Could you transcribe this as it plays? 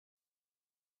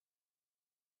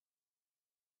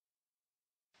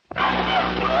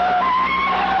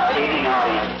Good evening,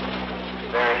 audience.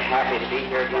 Very happy to be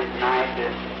here again tonight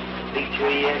to speak to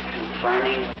you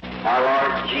concerning our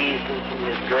Lord Jesus and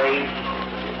His grace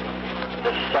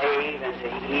to save and to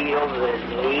heal the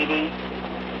needy.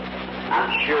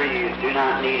 I'm sure you do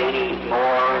not need any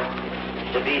more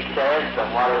to be said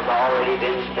but what has already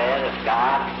been said of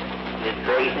God, His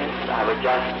greatness. I would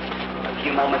just a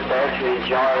few moments there to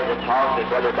enjoy the talk that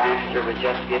Brother Baxter was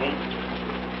just giving.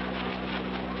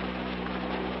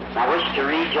 I wish to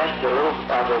read just a little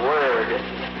of the Word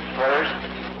first,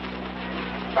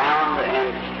 found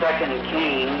in 2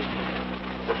 Kings,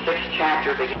 the 6th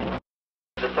chapter, beginning with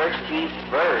the 13th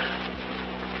verse.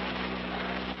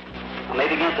 Or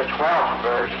maybe against the 12th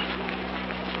verse.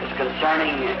 It's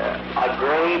concerning a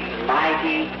great,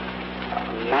 mighty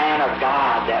man of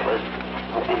God that was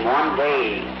in one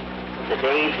day, the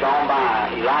days gone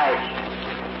by, Elijah.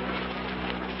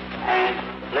 And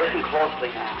listen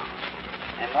closely now.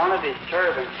 And one of his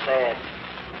servants said,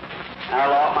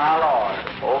 my Lord,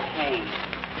 O King,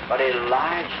 but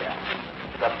Elijah,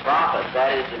 the prophet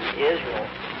that is in Israel,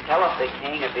 telleth the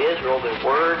King of Israel the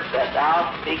words that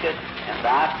thou speakest in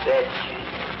thy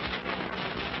bedchamber.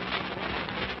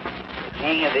 The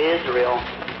King of Israel,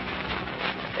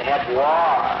 they had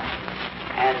war,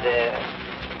 and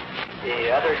the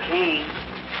other king,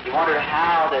 he wondered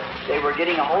how that they were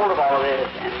getting a hold of all of this,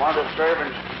 and one of the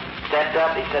servants stepped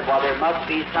up. He said, well, there must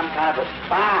be some kind of a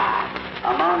spy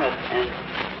among us. And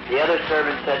the other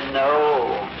servant said,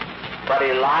 no, but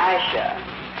Elisha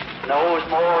knows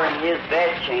more in his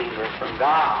bedchamber from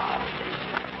God.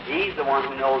 He's the one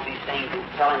who knows these things. He's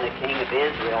telling the king of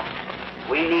Israel,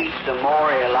 we need some more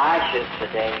Elishas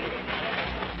today.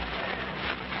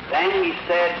 Then he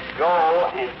said,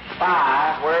 go and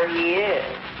spy where he is,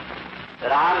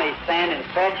 that I may stand and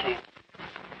fetch him.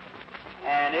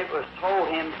 And it was told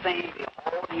him, saying,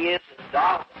 behold, he is his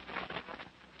daughter.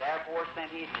 Therefore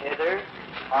sent he thither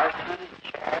horsemen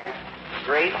and chariots,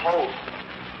 great host.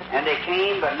 And they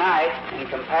came by night and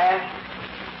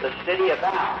compassed the city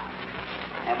about.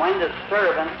 And when the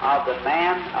servant of the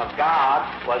man of God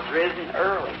was risen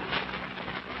early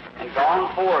and gone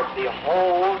forth,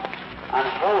 behold, an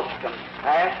host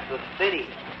compassed the city,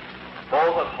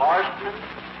 both of horsemen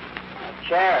and of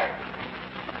chariots.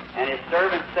 And his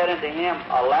servant said unto him,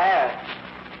 alas,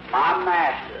 my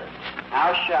master,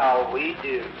 how shall we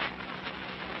do?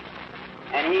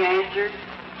 And he answered,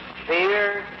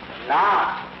 fear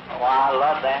not. Oh, I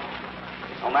love that.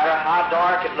 No matter how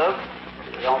dark it looks,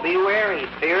 don't be weary.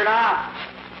 Fear not.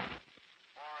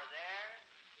 For there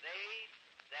they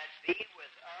that be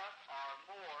with us are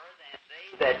more than they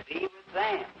that be with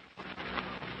them.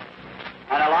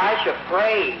 And Elisha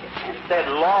prayed and said,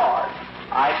 Lord,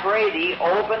 I pray thee,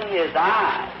 open his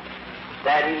eyes,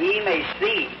 that he may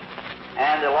see.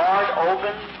 And the Lord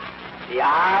opened the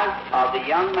eyes of the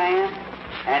young man,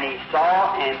 and he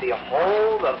saw, and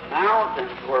behold, the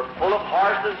mountains were full of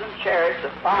horses and chariots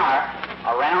of fire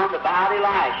around about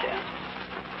Elisha.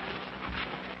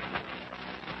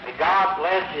 May God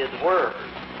bless his word.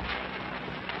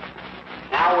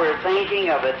 Now we're thinking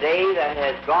of a day that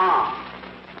has gone,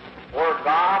 where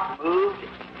God moved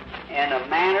in a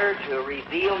manner to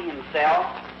reveal himself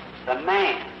to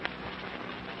man,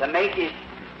 to make his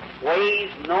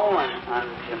ways known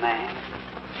unto man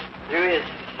through his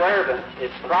servants,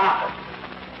 his prophets.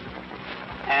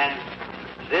 And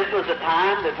this was a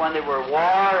time that when there were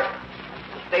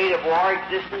the state of war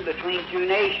existed between two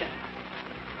nations.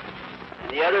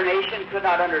 And the other nation could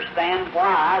not understand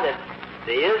why that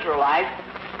the Israelites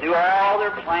knew all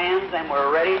their plans and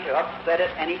were ready to upset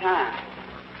at any time.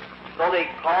 So they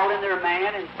called in their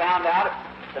man and find out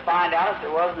if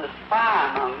there wasn't a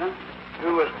spy among them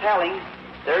who was telling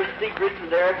their secrets and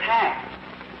their attacks.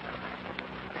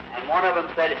 And one of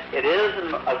them said, it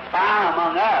isn't a spy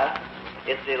among us,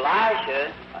 it's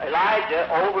Elijah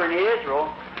over in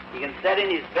Israel. He can sit in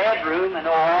his bedroom and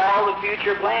know all the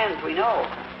future plans we know.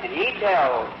 And he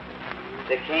tells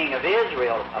the king of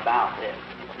Israel about this.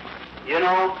 You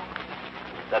know,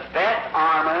 the best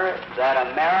armor that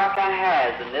America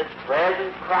has in this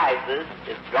present crisis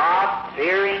is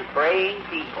God-fearing, praying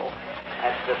people.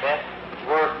 That's the best,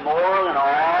 worth more than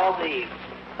all the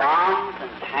bombs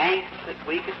and tanks that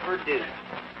we could produce.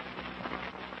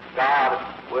 God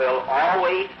will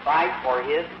always fight for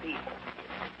His people.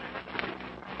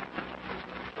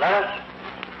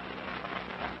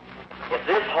 If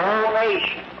this whole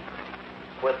nation,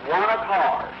 with one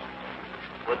accord,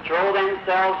 would throw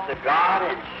themselves to God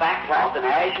in sackcloth and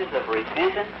ashes of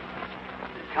repentance,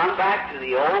 and come back to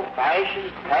the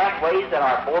old-fashioned pathways that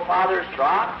our forefathers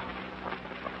trod,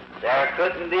 there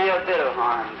couldn't be a bit of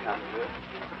harm come to it.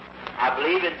 I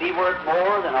believe it'd be worth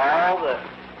more than all the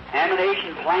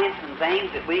ammunition plants and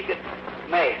things that we could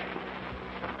make.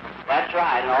 That's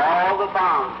right, and all the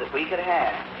bombs that we could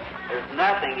have. There's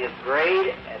nothing as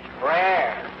great as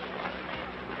prayer.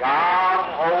 God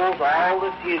holds all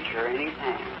the future in His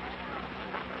hands.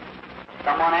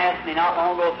 Someone asked me not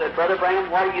long ago, said, Brother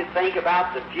Branham, what do you think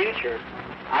about the future?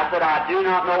 I said, I do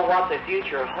not know what the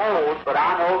future holds, but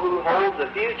I know who holds the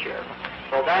future.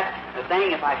 So that's the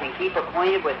thing, if I can keep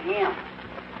acquainted with Him.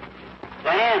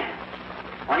 Then,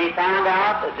 when he found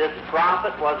out that this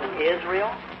prophet was in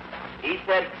Israel, he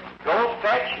said, go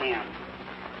fetch him.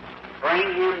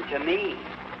 Bring him to me.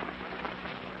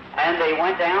 And they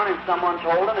went down, and someone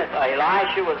told them that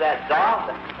Elisha was at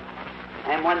Dothan.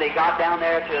 And when they got down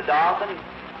there to Dothan,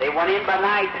 they went in by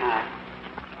nighttime.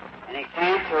 And he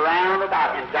camped around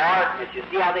about in darkness. You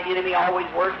see how the enemy always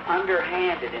works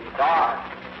underhanded in dark.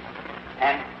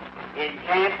 And he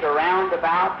camped around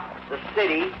about the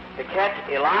city to catch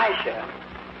Elisha.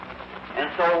 And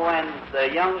so when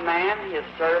the young man, his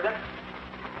servant,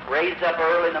 raised up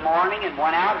early in the morning and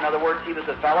went out, in other words, he was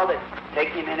a fellow that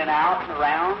takes him in and out and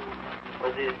around,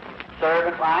 was his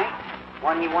servant like.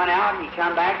 When he went out, he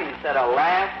come back and he said,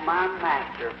 Alas, my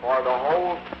master, for the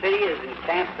whole city is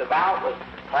encamped about with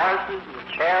horses and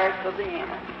chariots of the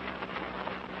enemy.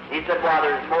 He said, well,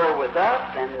 there's more with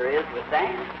us than there is with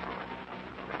them.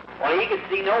 Well, he could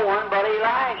see no one but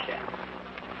Elisha.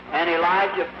 And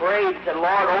Elijah prayed, said,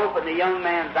 Lord, open the young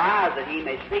man's eyes that he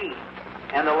may see.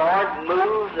 And the Lord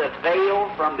moved the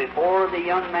veil from before the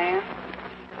young man.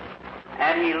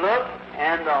 And he looked,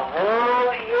 and the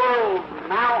whole hills and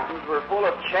mountains were full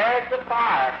of chariots of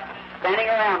fire standing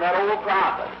around that old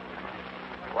prophet.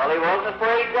 Well, he wasn't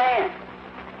afraid then.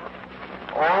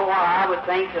 Oh, what I would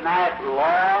think tonight,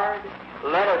 Lord,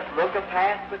 let us look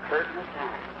past the curtain of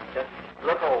time. Just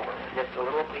look over just a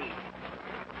little piece.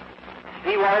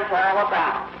 See what it's all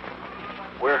about.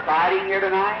 We're fighting here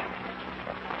tonight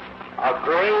a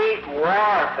great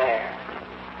warfare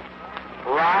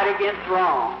right against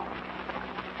wrong.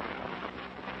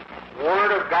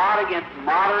 Word of God against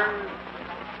modern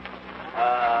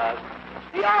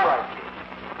theology,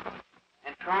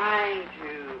 and trying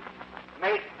to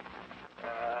make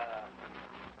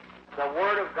the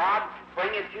Word of God, bring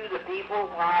it to the people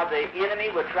while the enemy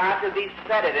would try to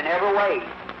beset it in every way.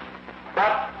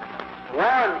 But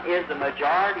one is the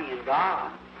majority in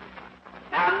God.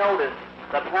 Now notice,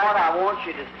 the point I want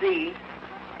you to see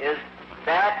is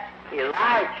that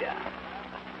Elijah,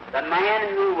 the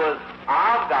man who was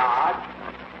of God,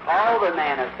 called the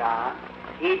man of God,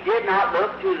 he did not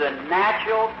look to the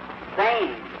natural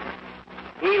things.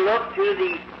 He looked to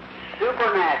the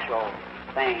supernatural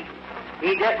things.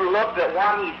 He didn't look at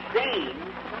what he's seen.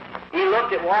 He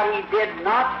looked at what he did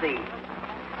not see.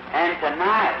 And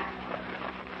tonight,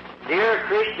 dear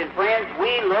Christian friends,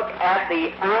 we look at the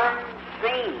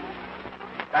unseen.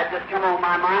 That just come on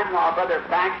my mind while Brother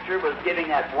Baxter was giving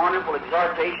that wonderful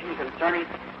exhortation concerning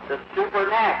the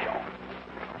supernatural.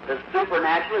 The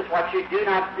supernatural is what you do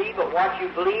not see, but what you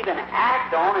believe and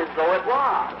act on as though it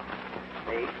was.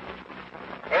 See?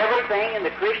 Everything in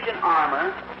the Christian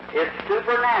armor is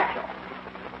supernatural.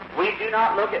 We do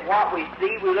not look at what we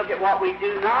see, we look at what we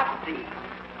do not see.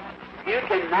 You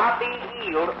cannot be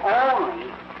healed only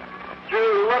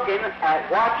through looking at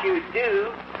what you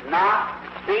do not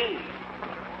see.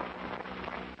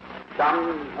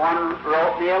 Someone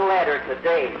wrote me a letter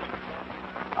today,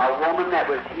 a woman that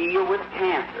was healed with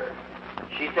cancer.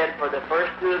 She said, for the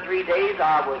first 2 or 3 days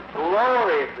I was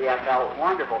gloriously, I felt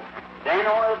wonderful. Then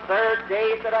on the third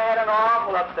day said I had an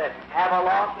awful upset. Have I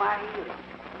lost my healing?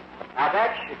 Now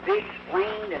that should be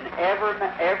explained in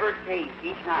every case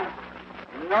each night.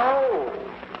 No,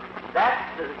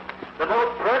 that's the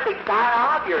most perfect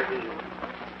sign of your healing.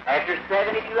 After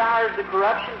 72 hours of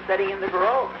corruption setting in the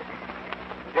growth,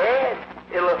 dead,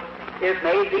 it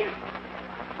may be.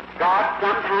 God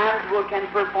sometimes can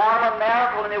perform a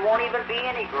miracle and there won't even be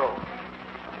any growth.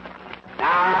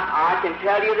 Now I can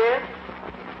tell you this.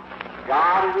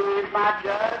 God, who is my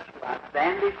judge, who I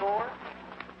stand before,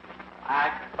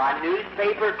 by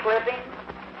newspaper clippings,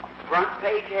 front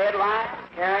page headlines,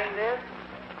 carrying this,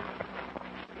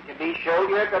 it can be showed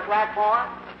here at the platform.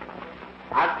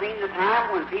 I've seen the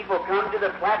time when people come to the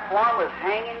platform with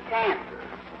hanging cancer,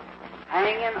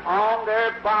 hanging on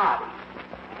their body.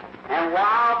 And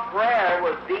while prayer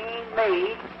was being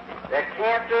made, the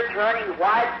cancer turning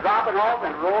white, dropping off,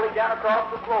 and rolling down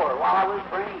across the floor while I was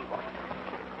praying for it.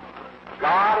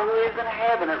 God who is in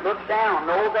heaven and looks down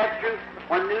knows that's true.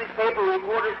 When newspaper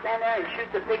reporters stand there and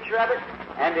shoot the picture of it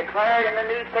and declare it in the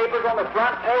newspapers on the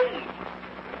front page,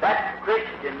 that's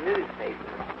Christian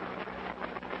newspaper.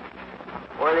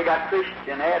 where they got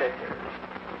Christian editors,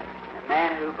 and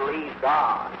men who believe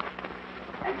God,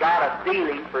 and got a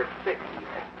feeling for sickness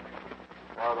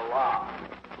for the law.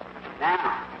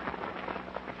 Now,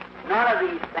 none of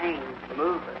these things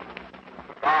move us.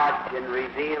 God can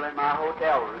reveal in my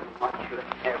hotel room what you'll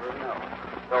never know.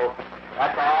 So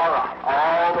that's all right.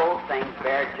 All those things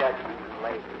bear judgment and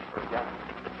labor for justice.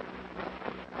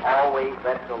 Always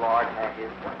let the Lord have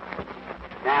His way.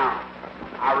 Now,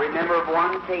 I remember of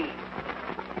one case.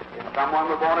 If someone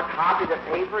were going to copy the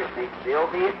paper, it may still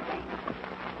be in Canaan.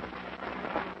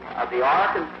 Of the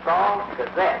Arkansas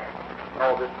Gazette,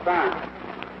 or the Sun.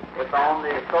 It's on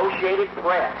the Associated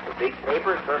Press. The big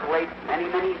paper circulates many,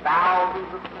 many thousands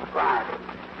of subscribers.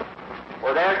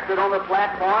 Well, there stood on the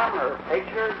platform or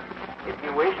pictures. If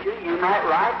you wish to, you might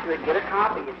write to it and get a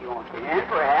copy if you want to. And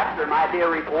perhaps there might be a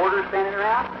reporter standing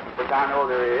around, which I know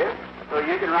there is, so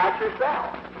you can write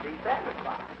yourself. Be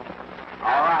satisfied.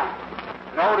 All right.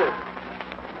 Notice,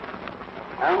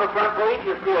 on the front page,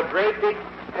 you'll see a great big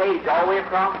page all the way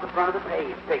across the front of the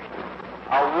page. Picture.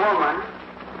 A woman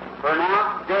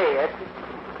pronounced dead,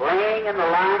 laying in the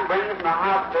line, bringing from the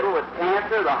hospital with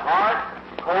cancer, the heart,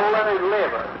 colon, and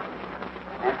liver,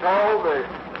 and told the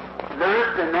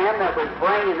nurse and them that was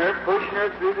bringing her, pushing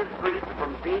her through the streets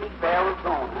from Phoenix,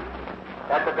 Arizona,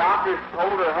 that the doctors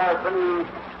told her husband,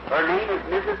 her name is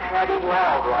Mrs. Hattie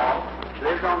Waldrop, she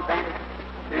lives on Phoenix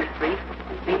Street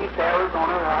in Phoenix,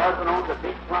 Arizona. Her husband owns a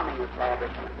big plumbing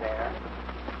establishment there.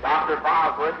 Dr.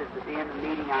 Bosworth is to be in the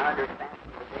meeting, I understand,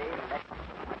 today.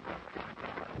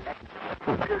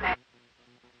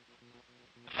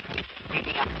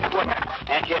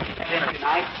 And she had dinner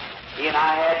tonight. He and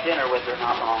I had dinner with her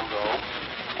not long ago.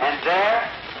 And there,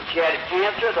 she had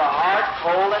cancer, the heart,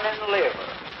 colon, and the liver.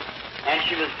 And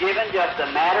she was given just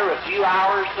a matter of a few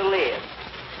hours to live.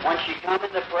 When she come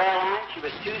in the prayer line, she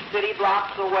was 2 city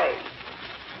blocks away.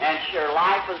 And her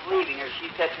life was leaving her. She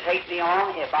said, take me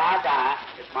on. If I die,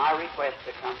 it's my request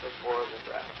to come before the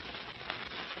brother.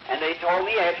 And they told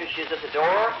me after she was at the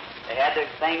door, they had the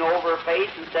thing over her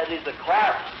face and said there's a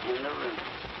collapse in the room.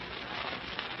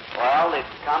 Well, they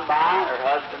come by, her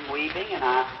husband weeping, and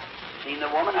I seen the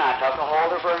woman, and I took a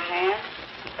hold of her hand,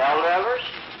 felt of her,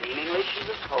 seemingly she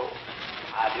was cold.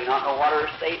 I do not know what her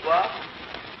state was.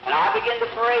 And I began to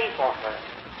pray for her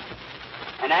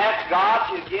and ask God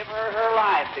to give her her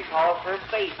life because her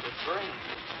faith was green.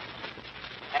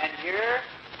 And here,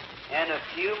 in a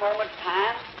few moments'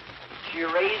 time, she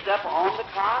raised up on the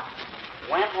cot,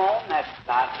 went home, that's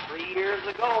about 3 years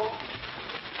ago,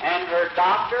 and her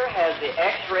doctor has the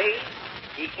x-rays.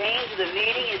 He came to the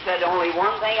meeting, he said, only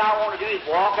one thing I want to do is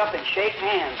walk up and shake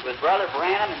hands with Brother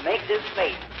Branham and make this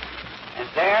statement. And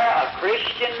there, a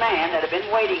Christian man that had been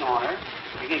waiting on her,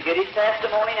 you can get his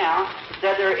testimony now,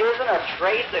 said there isn't a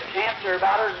trace of cancer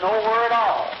about her nowhere at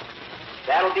all.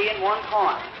 That'll be in one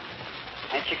corner.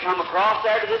 And she come across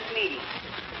there to this meeting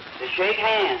to shake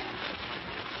hands.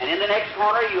 And in the next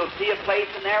corner, you'll see a place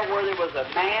in there where there was a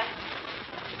man,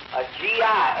 a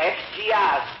GI,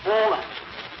 ex-GI, swollen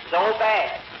so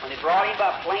bad. When they brought him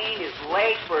by plane, his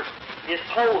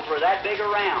toes were that big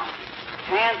around.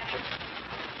 Cancer.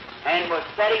 And was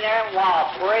sitting there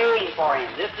while praying for him.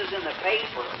 This is in the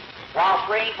paper. While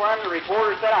praying for him, the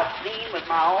reporter said, I've seen with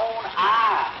my own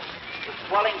eyes the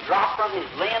swelling drop from his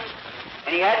limbs,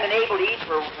 and he hadn't been able to eat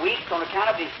for weeks on account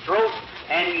of his throat,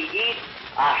 and he eats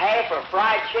a half of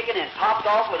fried chicken and topped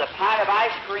off with a pint of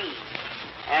ice cream.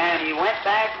 And he went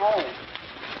back home.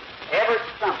 Ever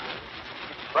something.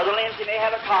 Brother Lindsay may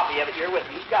have a copy of it here with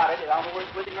him. He's got it. I don't know whether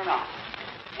it's with him or not.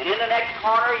 And in the next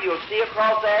corner, you'll see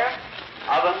across there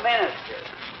of a minister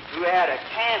who had a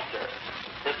cancer.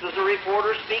 This was a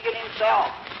reporter speaking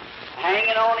himself,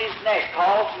 hanging on his neck,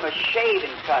 caused from a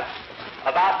shaving cut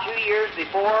about 2 years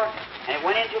before, and it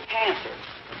went into cancer.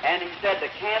 And he said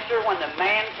the cancer, when the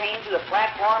man came to the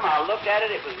platform, I looked at it,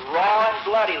 it was raw and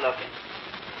bloody looking.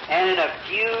 And in a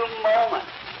few moments,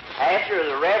 after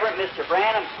the Reverend Mr.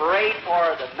 Branham prayed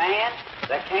for the man,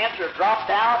 the cancer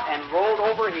dropped out and rolled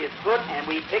over his foot, and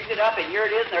we picked it up, and here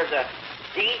it is, and there's a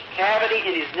deep cavity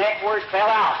in his neck where it fell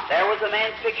out. There was a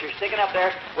man's picture sticking up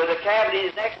there with a cavity in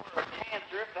his neck where a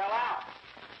cancer fell out.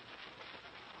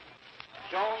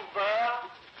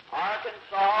 Jonesboro,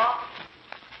 Arkansas,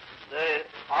 the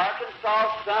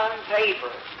Arkansas Sun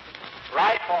paper.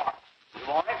 Right for it. You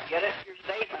want it? Get it? Your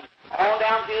statement. All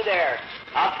down through there.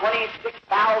 Now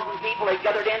 26,000 people had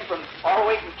gathered in from all the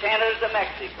way from Canada to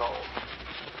Mexico.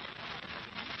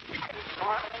 It's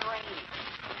storming and raining.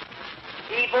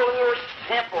 People who are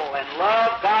simple and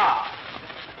love God.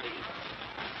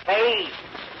 Faith.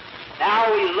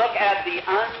 Now we look at the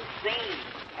unseen.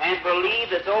 and believe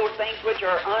that those things which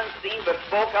are unseen but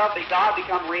spoke of by God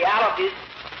become realities.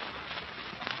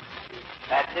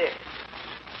 That's it.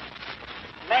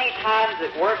 Many times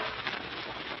it works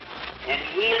in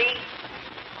healing.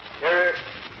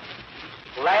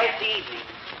 Last evening,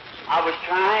 I was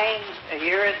trying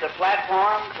here at the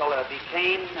platform till I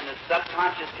became in a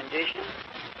subconscious condition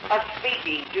of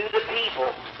speaking to the people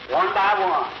one by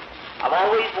one. I've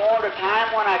always wanted a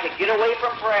time when I could get away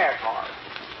from prayer cards,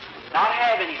 not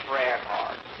have any prayer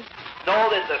cards, so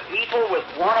that the people with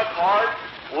one accord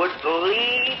would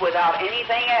believe without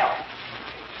anything else.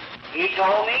 He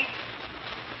told me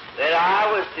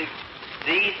that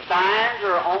these signs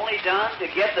are only done to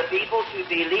get the people to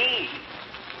believe.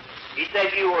 He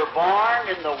said you were born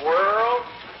in the world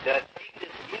to take this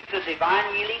gift of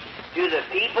divine healing to the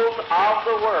peoples of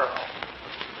the world.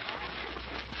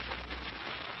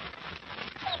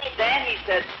 Then he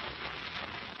said,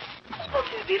 people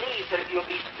to believe that if you'll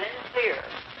be sincere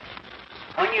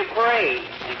when you pray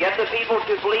and get the people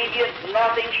to believe you,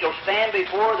 nothing shall stand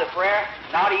before the prayer,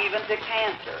 not even to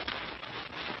cancer.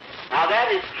 Now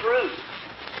that is true.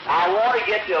 I want to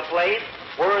get to a place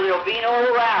where there'll be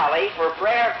no rally for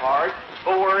prayer cards,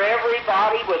 but where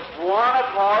everybody with one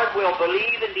accord will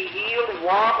believe and be healed and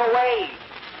walk away.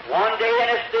 One day in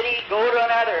a city, go to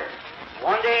another.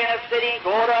 One day in a city,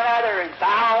 go to another, and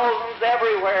thousands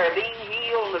everywhere being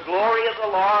healed, and the glory of the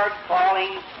Lord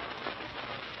falling.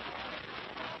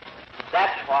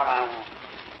 That's what I want.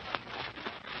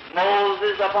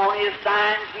 Moses, upon his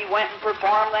signs, he went and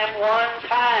performed them one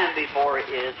time before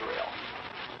Israel.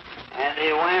 And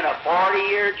they went a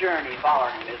 40-year journey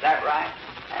following him. Is that right?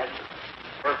 As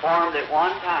performed at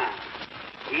one time.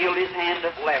 Healed his hand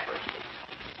of leprosy.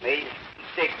 Made his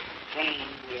sick cane.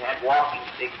 He had walking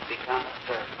sticks become a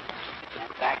servant.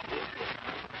 And back to it.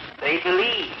 They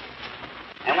believed.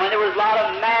 And when there was a lot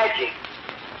of magic,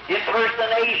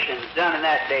 impersonations done in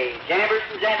that day, Jambers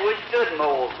and withstood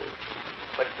Moses.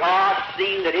 But God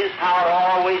seen that his power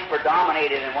always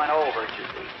predominated and went over, you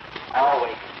see.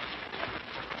 Always.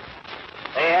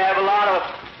 They have a lot of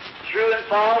true and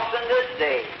false in this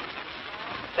day.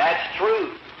 That's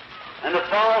true. And the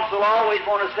false will always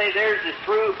want to say theirs is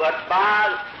true, but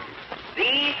by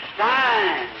these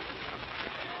signs,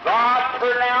 God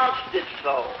pronounced it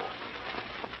so.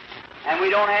 And we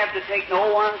don't have to take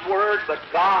no one's word but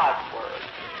God's word.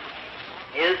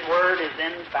 His word is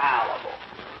infallible.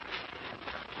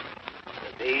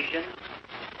 The vision,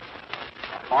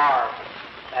 marvel.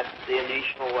 That's the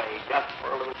initial way, just for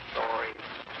a little story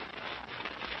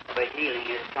of a healing.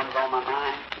 It comes on my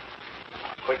mind.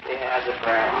 I quickly had the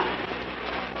prayer line.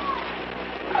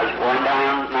 I was going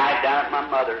night down at my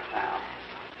mother's house.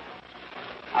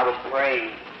 I was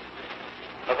praying.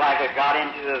 Looked like I got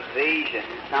into a vision,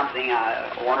 something.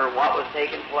 I wondered what was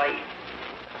taking place.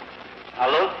 I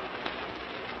looked.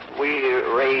 We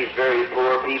raised very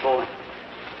poor people.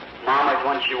 Mama,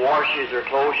 when she washes her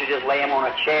clothes, she just lay them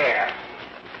on a chair.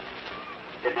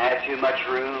 Didn't have too much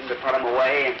room to put them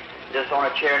away, and just on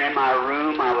a chair in my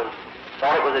room,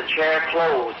 thought it was a chair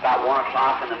closed about 1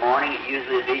 o'clock in the morning.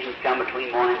 Usually the visions come between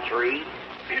 1 and 3.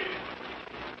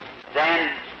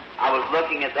 Then I was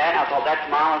looking at that, and I thought, that's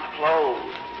Mama's clothes.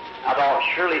 I thought,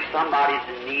 surely somebody's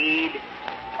in need,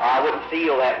 or I wouldn't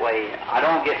feel that way. I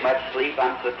don't get much sleep.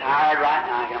 I'm so tired right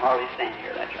now, I can hardly stand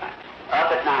here. That's right.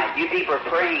 Up at night. You people are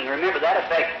praying. Remember, that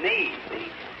affects me, see.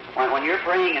 When you're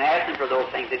praying and asking for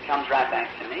those things, it comes right back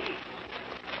to me.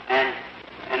 And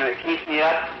it keeps me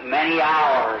up many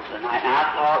hours. And I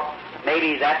thought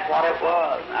maybe that's what it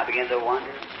was. And I began to wonder.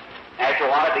 After a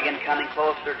while, it began coming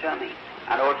closer to me.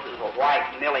 I noticed it was a white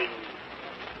milling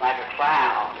like a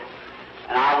cloud.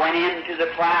 And I went into the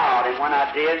cloud, and when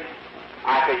I did,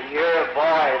 I could hear a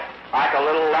voice like a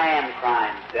little lamb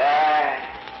crying, "There,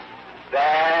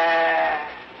 there."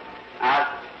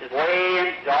 I was way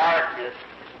in darkness.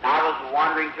 I was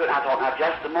wandering through it, and I thought, now,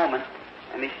 just a moment.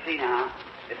 Let me see now.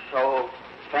 It's so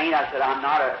faint. I said, I'm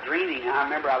not dreaming. I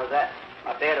remember I was at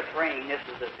my bed of praying. This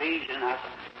is a vision. I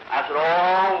said,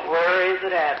 oh, where is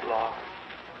it at, Lord?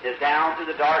 It's down through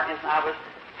the darkness, and I was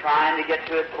trying to get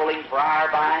to it, pulling briar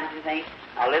vines and things.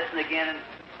 I listened again, and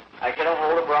I get a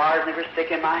hold of briars, and they were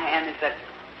sticking in my hand, and said,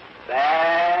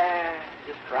 there,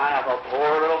 just crying. I thought,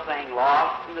 poor little thing,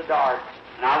 lost in the dark.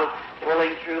 And I was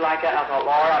pulling through like that, and I thought,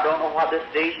 Lord, I don't know what this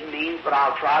vision means, but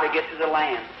I'll try to get to the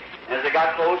land. And as I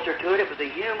got closer to it, it was a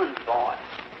human's voice.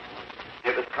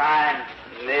 It was crying,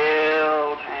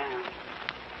 Milltown,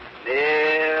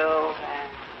 Milltown.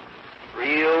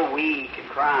 Real weak and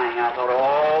crying. I thought,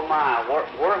 oh my,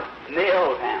 we're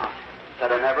Milltown.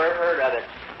 Said, I never heard of it.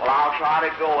 Well, I'll try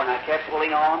to go, and I kept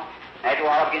pulling on. After a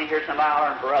while, I began to hear somebody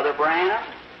hollering, Brother Branham,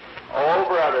 Oh,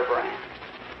 Brother Branham.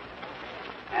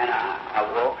 And I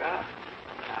woke up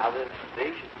out of this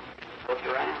vision, looked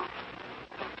around.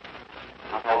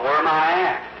 I thought, where am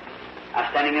I at? I was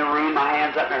standing in a room, my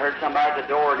hands up, and I heard somebody at the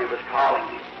door, and he was calling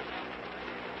me.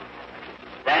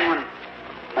 Then when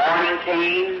morning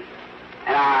came,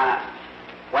 and I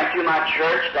went to my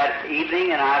church that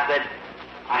evening, and I said,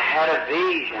 I had a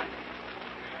vision.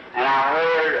 And I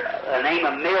heard the name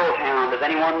of Milltown. Does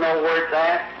anyone know where it's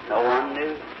at? No one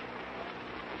knew.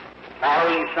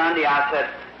 Following Sunday, I said,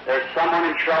 there's someone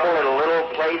in trouble at a little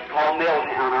place called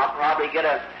Milltown. I'll probably get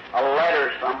a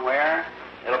letter somewhere.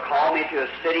 It'll call me to a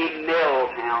city,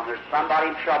 Milltown. There's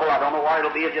somebody in trouble. I don't know what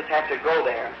it'll be. I'll just have to go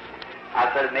there. I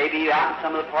said, maybe out in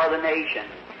some of the part of the nation.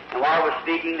 And while I was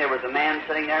speaking, there was a man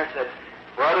sitting there and said,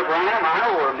 Brother Branham, I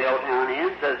know where Milltown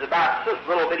is. Says about this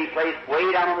little bitty place way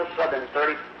down on the southern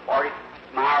 30, 40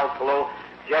 miles below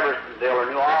Jeffersonville or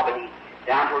New Albany,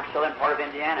 down towards the southern part of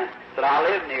Indiana. Said, I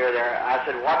live near there. I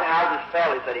said, what, how's it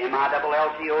spelled? He said, Milltown,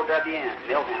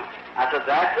 Milltown. I said,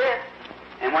 that's it.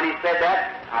 And when he said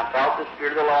that, I felt the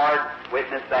Spirit of the Lord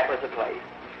witness that was the place.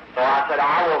 So I said,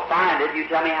 I will find it. You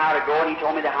tell me how to go. And he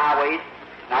told me the highways.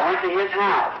 And I went to his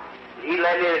house. He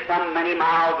led me some many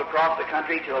miles across the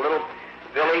country to a little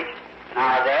village.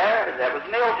 Now that was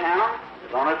Milltown.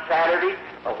 It was on a Saturday.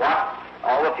 But what?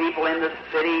 All the people in the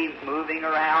city moving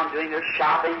around, doing their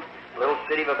shopping. A little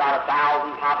city of about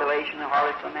 1,000 population,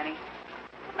 hardly so many.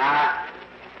 Now,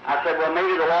 I said, well,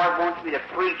 maybe the Lord wants me to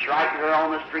preach right here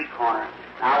on the street corner.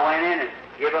 I went in and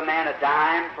give a man a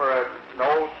dime for an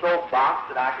old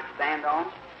soapbox that I could stand on.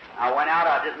 I went out.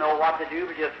 I didn't know what to do,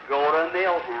 but just go to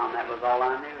Milltown. That was all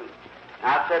I knew.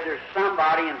 And I said, there's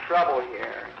somebody in trouble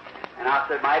here. And I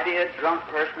said, might be a drunk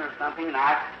person or something. And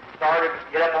I started to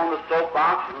get up on the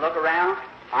soapbox and look around.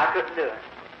 I couldn't do it.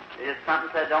 It just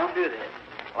something said, don't do this.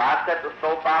 Well, I set the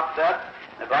soapbox up,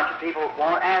 and a bunch of people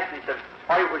won't ask me. Said,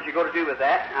 what was you going to do with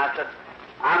that? And I said,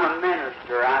 I'm a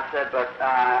minister. I said, but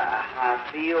I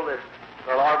feel that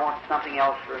the Lord wants something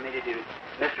else for me to do.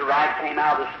 Mr. Wright came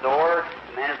out of the store.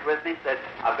 The man is with me. Said,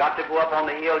 I've got to go up on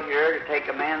the hill here to take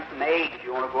a man some eggs.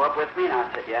 You want to go up with me? And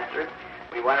I said, yes, sir.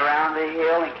 We went around the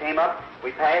hill and came up.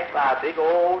 We passed by a big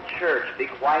old church,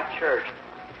 big white church.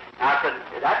 I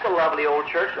said, that's a lovely old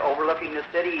church overlooking the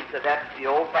city. He said, that's the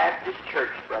old Baptist church,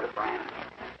 Brother Branham.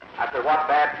 I said, what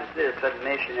Baptist is? He said,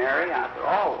 missionary. I said,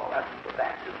 oh, well, that's the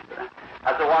Baptist.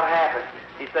 I said, what happened?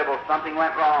 He said, well, something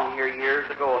went wrong here years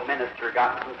ago. A minister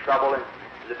got in some trouble, and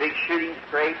there was a big shooting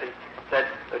scrape, and said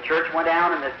the church went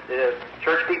down, and the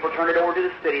church people turned it over to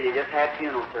the city. They just had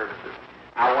funeral services.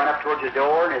 I went up towards the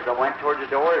door, and as I went towards the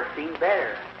door, it seemed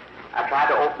better. I tried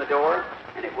to open the door,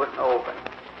 and it wouldn't open.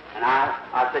 And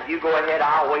I said, you go ahead,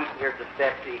 I'll wait here at the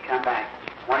steps till you come back.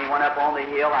 When he went up on the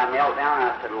hill, I knelt down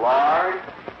and I said, Lord,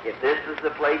 if this is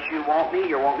the place you want me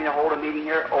to hold a meeting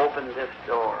here, open this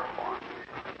door for me.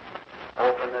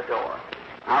 Open the door.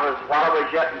 While I was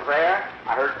yet in prayer,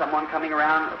 I heard someone coming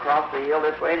around across the hill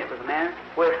this way, and it was a man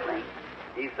whistling.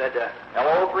 He said,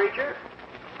 hello, preacher?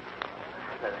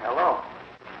 I said, hello.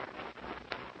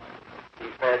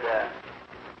 He said,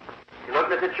 you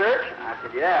looking at the church? I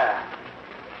said, yeah.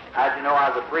 How'd you know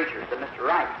I was a preacher? Said, Mr.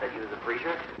 Wright said you was a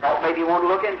preacher. Thought maybe you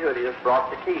wanted to look into it. He just brought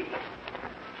the key.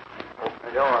 Opened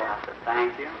the door. I said,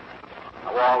 thank you.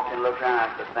 I walked and looked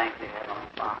around. I said, thank you, Heavenly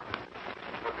Father.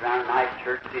 Looked around a nice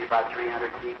church, seated about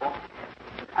 300 people.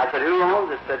 I said, who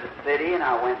owns it? Said the city, and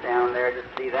I went down there to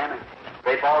see them. And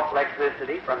they bought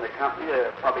electricity from the company,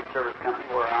 the public service company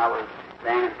where I was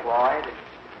then employed. And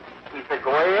he said,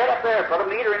 go ahead up there. Put a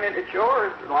meter in it. It's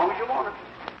yours as long as you want it.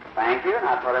 Thank you, and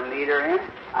I put a meter in.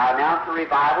 I announced the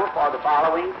revival for the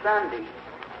following Sunday.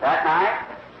 That night,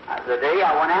 the day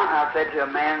I went out, and I said to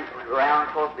a man around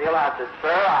close to the hill, I said,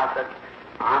 sir,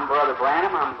 I'm Brother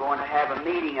Branham. I'm going to have a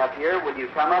meeting up here. Will you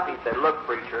come up? He said, look,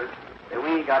 preacher,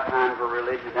 we ain't got time for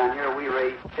religion down here. We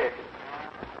raise chickens.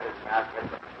 I said,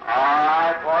 all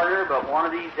right, partner, but one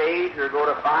of these days you're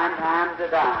going to find time to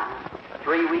die.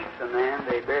 3 weeks and then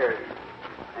they buried him.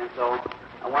 And so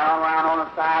I went around on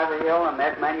the side of the hill and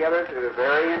met many others who were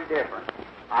very indifferent.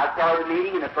 I started the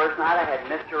meeting, and the first night I had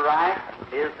Mr. Wright,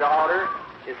 his daughter,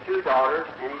 his 2 daughters,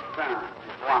 and his son,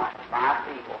 his wife, 5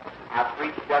 people. I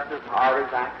preached just as hard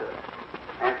as I could.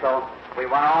 And so we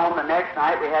went on the next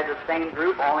night. We had the same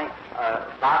group, only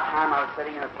about time I was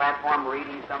sitting in a platform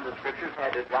reading some of the scriptures,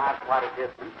 had to drive quite a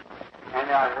distance. And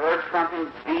I heard something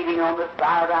beating on the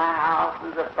side of the house.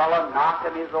 There's a fellow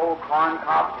knocking his old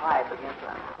corncob pipe against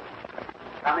the house.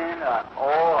 Come in, a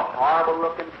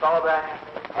horrible-looking fellow, the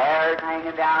hair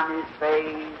hanging down his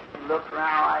face. He looked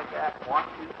around like that, 1,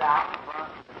 2 thousand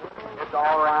front. looked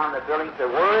all around the building and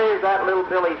said, where is that little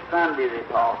Billy Sunday they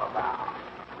talk about?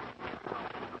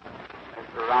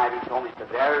 Mr. Wright, he told me, he said,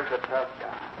 there's a tough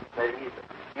guy. He said,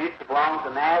 he used to belong to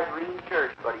the Nazarene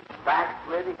church, but he's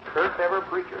backslid, he cursed every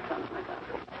preacher comes in the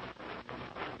country.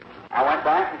 I went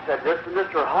back and said, this is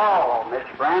Mr. Hall,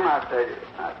 Mr. Branham. I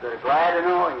said, glad to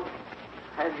know you.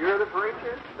 And you're the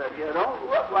preacher? He said, you don't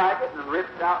look like it, and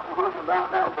ripped out one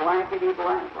about that blankety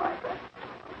blank like that.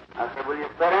 I said, will you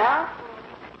sit down?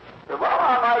 He said, well,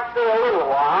 I might stay a little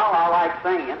while. I like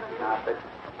singing. And I said,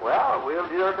 well, we'll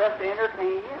do our best to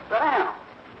entertain you. Sit down.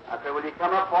 I said, will you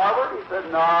come up forward? He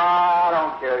said, no, I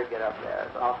don't care to get up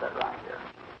there. So I'll sit right here.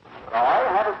 I said, all right,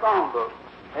 I have a song book.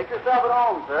 Take yourself at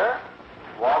home, sir.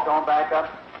 Walked on back up.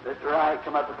 Mr. Wright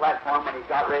come up the platform and he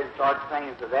got ready to start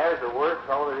singing. So there's the worst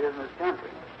soul that is in this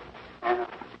country. And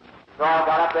so I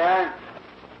got up there and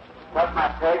took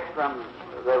my text from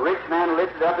the rich man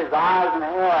lifted up his eyes in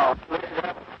hell. Lifted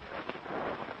up.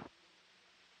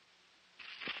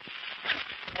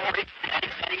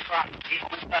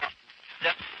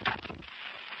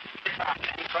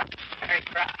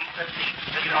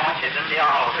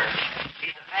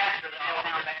 He's a pastor of the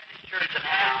Milltown Baptist Church, the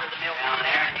pastor of the Milltown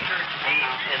Baptist Church. He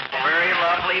is a very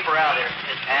lovely brother.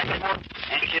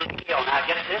 And she'll be killed. Now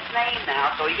get this name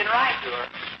now so you can write to her.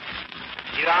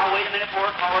 I'll wait a minute for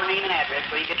her, call her name and address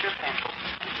so you get your pencil.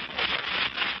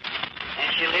 And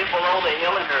she lived below the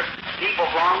hill, and her people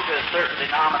belong to a certain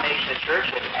denomination of church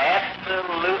that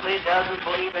absolutely doesn't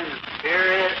believe in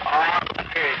spirit or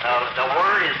spirit. The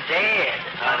word is dead.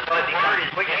 So it becomes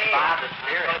quickened by the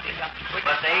spirit.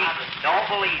 But they don't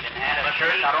believe in that. At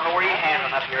church, I don't know where you have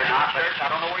them up here or not. Church, I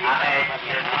don't know where you have them up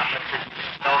here or not.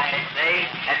 So they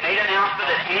had made an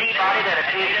announcement that anybody that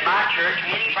attended my church,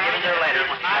 anybody given their letter,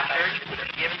 when my church would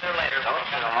have given their letter. So I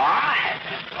said, all right,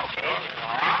 okay,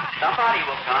 somebody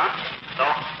will come. So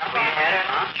we had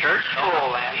a church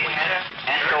full last week.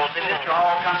 And so Mr.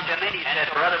 Hall comes to me and he said,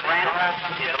 Brother Branham,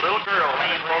 there's a little girl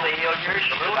laying below the hill church.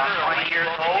 She's about 20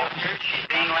 years old. She's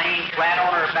being laying flat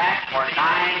on her back for 9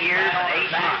 years and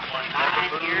 8 months.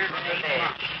 9 years and 8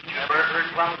 months.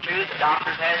 Tuberculosis come through. The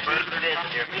doctors had been visited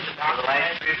here for the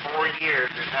last 3 or 4 years.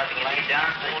 There's nothing to be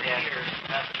done.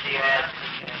 She has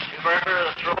tuberculosis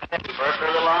of the throat, tuberculosis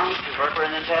of the lungs, tuberculosis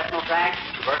in the intestinal tract,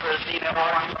 tuberculosis of the female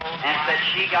organ, and said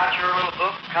she got your little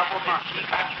book a couple of months.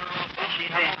 And she's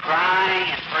been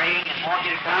crying and praying and wanting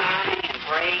you to come, and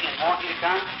praying and wanting you to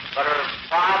come. But her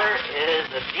father is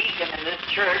a deacon in this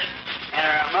church, and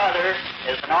her mother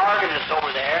is an organist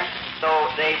over there, so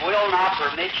they will not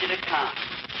permit you to come.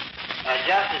 And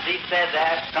just as he said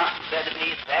that, something said to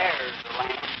me, there's the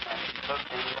lamb that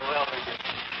cooked in the wilderness.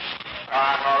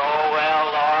 I thought, oh, well,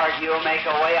 Lord, you'll make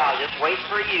a way. I'll just wait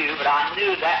for you. But I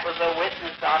knew that was a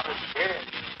witness of the Spirit.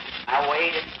 I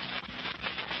waited.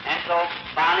 And so,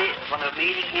 finally, when the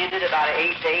meeting ended, about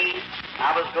 8 days,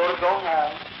 I was going to go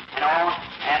home.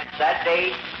 And that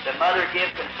day, the mother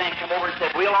gave consent, come over and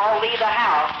said, we'll all leave the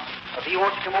house if he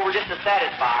wants to come over just to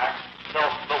satisfy her. So,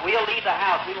 but we'll leave the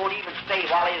house. We won't even stay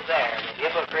while he's there. The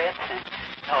hypocrite.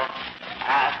 So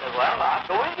I said, well, I'll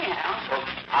go anyhow. So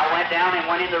I went down and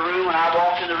went in the room. When I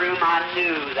walked in the room, I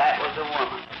knew that was a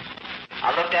woman.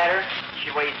 I looked at her.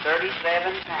 She weighed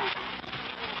 37 pounds.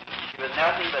 She was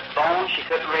nothing but bone. She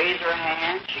couldn't raise her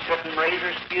hand. She couldn't raise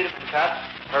her sputum cup.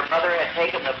 Her mother had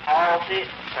taken the palsy,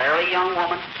 fairly young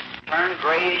woman, turned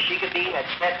gray as she could be, had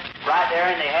sat right there,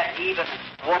 and they hadn't even,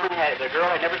 the girl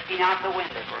had never seen out the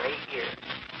window for 8 years.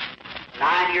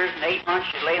 9 years and 8 months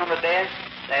she lay on the bed.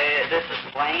 This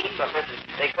is plain, but listen,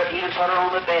 they couldn't even put her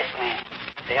on the bedpan.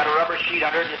 They had a rubber sheet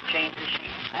under her, just changed the sheet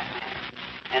in that manner.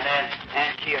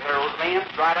 And her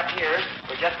limbs right up here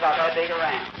were just about that big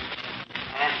around.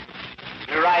 And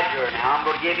you write to her now. I'm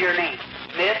going to give you her name.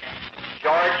 Miss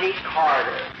Georgie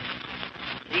Carter.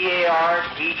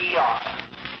 C-A-R-T-E-R.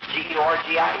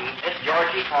 G-E-O-R-G-I-E. Miss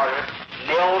Georgie Carter,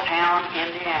 Milltown,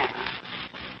 Indiana.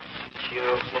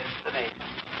 It's amazing.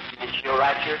 And she'll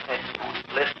write your testimony.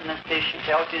 Listen and see if she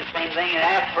tells you the same thing, and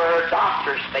ask for her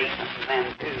doctor's statements and then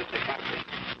too, the country.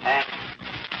 And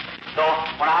so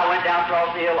when I went down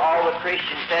across the hill, all the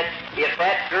Christians said, if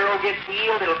that girl gets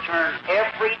healed, it'll turn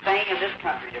everything in this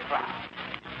country to Christ.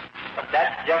 But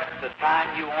that's just the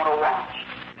time you want to watch.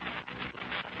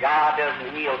 God doesn't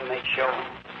heal to make show.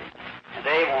 And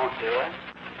they won't do it.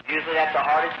 Usually that's the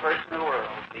hardest person in the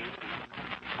world, see?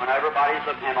 When everybody's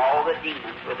looking at all the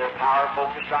demons with their power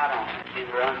focused right on it, see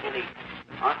their unbelief.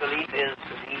 Unbelief is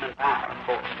the demon power, of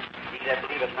course. He that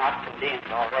believeth not condemned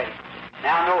already.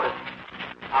 Now notice,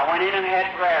 I went in and had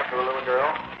prayer for a little girl,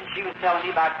 and she was telling me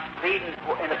about reading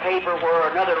in the paper where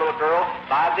another little girl,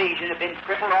 by vision, had been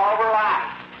crippled all of her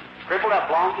life. Crippled up,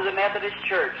 belonged to the Methodist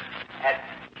Church. at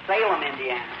Salem,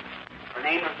 Indiana. Her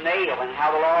name was Nail, and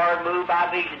how the Lord moved by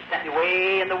vision, sent me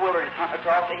way in the wilderness, hunting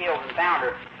across the hills, and found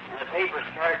her. And the paper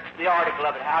started the article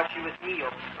of it, how she was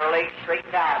healed, her legs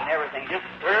straightened out and everything. Just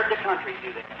stirred the country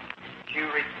through that.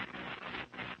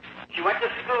 She went to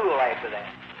school after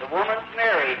that. The woman's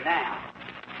married now.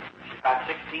 She's about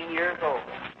 16 years old.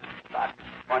 About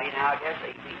 20 now, I guess,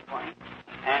 18, 20.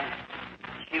 And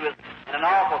she was in an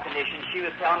awful condition. She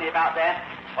was telling me about that.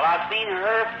 Well, I've seen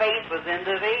her faith was in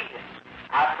division.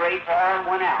 I prayed for her and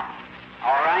went out.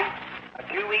 All right? A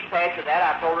few weeks after that,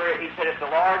 I told her, he said, if the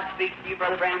Lord speaks to you,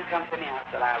 Brother Branham, come to me. I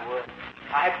said, I would.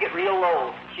 I had to get real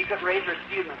low. She couldn't raise her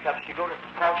student cup. She'd go to the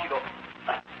cross, she'd go,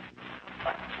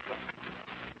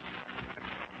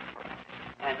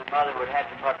 and the mother would have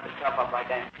to put the cup up like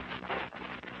that.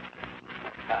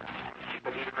 She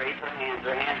couldn't even raise her hands.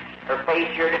 Her face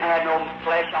here didn't have no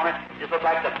flesh on it. It just looked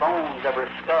like the bones of her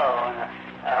skull, and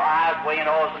her eyes weighing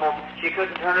all the most. She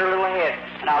couldn't turn her little head.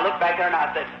 And I looked back there and I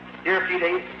said, here a few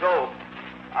days ago,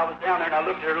 I was down there and I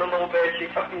looked at her little old bed. She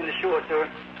took me to show it to her.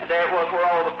 And there it was where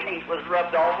all the paint was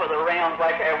rubbed off of the rounds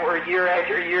like that, where year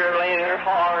after year laying there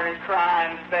hollering and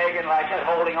crying and begging like that,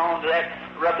 holding on to that,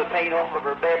 rub the paint off of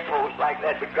her bedpost like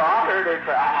that. But God heard her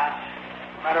cry,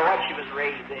 no matter what she was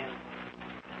raised in.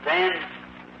 Then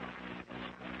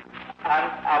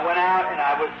I went out and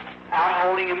I was out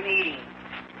holding a meeting.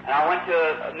 And I went to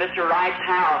Mr. Wright's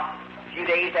house a few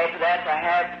days after that to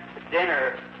have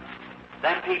dinner.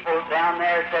 Them people down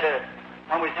there said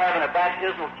when we was having a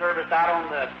baptismal service out on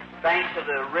the banks of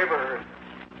the river,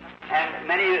 and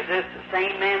many of this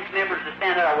same man's members are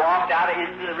standing there. I walked out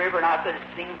into the river and I said, it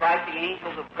seems like the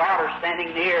angels of God are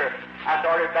standing near. I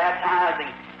started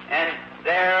baptizing, and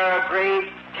there great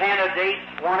candidates,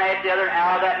 one after the other,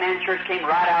 out of that man's church came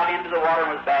right out into the water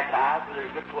and was baptized with their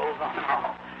good clothes on and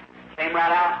all. Came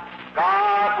right out.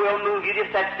 God will move. You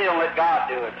just sit still and let God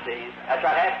do it, see. That's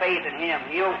right. Have faith in Him.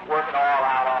 He'll work it all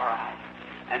out all right.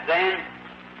 And then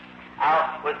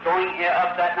I was going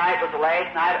up that night. It was the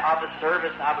last night of the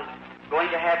service. I was going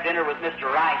to have dinner with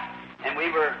Mr. Wright. And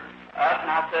we were up,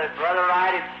 and I said, Brother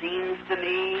Wright, it seems to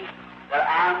me that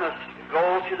I must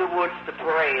go to the woods to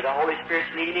pray. The Holy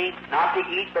Spirit's leading me, not to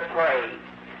eat, but pray.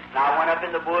 And I went up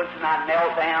in the woods, and I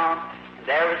knelt down.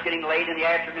 There it was getting late in the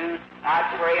afternoon. I'd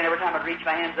pray, and every time I'd reach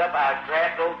my hands up, I'd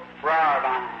grab those briar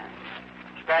vines,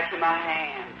 scratching my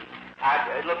hands.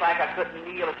 It looked like I couldn't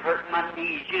kneel. It's hurting my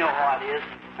knees. You know how it is.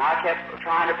 And I kept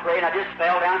trying to pray, and I just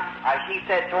fell down. She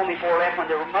told me before I left, when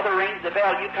the mother rings the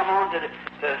bell, you come on to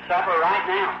supper right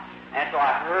now. And so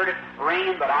I heard it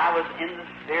ringing, but I was in the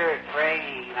Spirit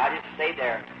praying, and I just stayed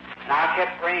there. And I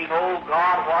kept praying, oh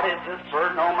God, what is this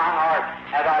burden on my heart?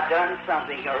 Have I done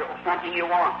something, or something you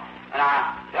want? And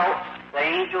I felt the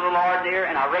angel of the Lord there,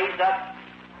 and I raised up,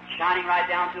 shining right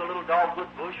down to a little dogwood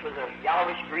bush with a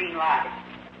yellowish-green light.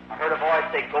 I heard a voice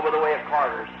say, go by the way of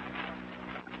Carter's.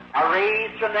 I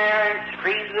raised from there and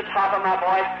screamed to the top of my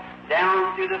voice.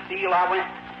 Down through the field I went.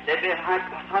 There'd been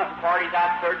hunting parties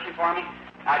out searching for me.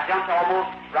 I jumped almost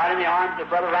right in the arms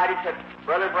of Brother Wright. He said,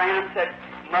 Brother Branham said,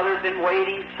 Mother's been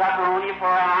waiting supper on you for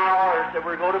an hour. Said,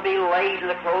 we're going to be late to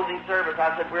the closing service.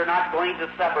 I said, we're not going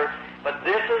to supper. But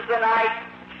this is the night,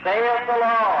 saith the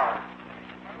Lord.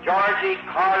 Georgie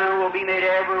Carter will be made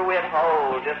every whit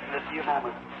whole just in a few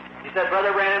moments. He said,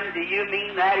 Brother Branham, do you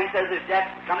mean that? He says, is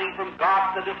that coming from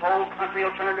God, that this whole country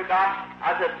will turn to God?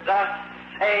 I said, thus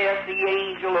saith the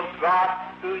angel of God,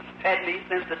 who's fed me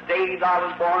since the days I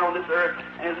was born on this earth,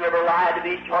 and has never lied to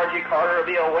me. Georgie Carter will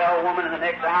be a well woman in the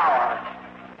next hour.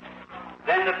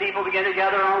 Then the people began to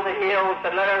gather on the hill,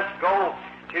 said, let us go.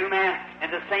 Two men. At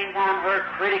the same time, her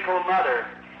critical mother.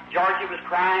 Georgie was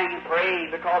crying and praying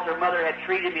because her mother had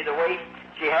treated me the way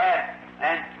she had.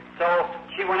 And so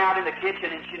she went out in the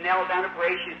kitchen and she knelt down to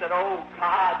pray. She said, oh,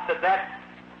 God, said that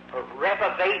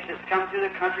reprobate that's come through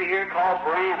the country here called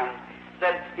Branham.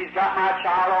 Said, he's got my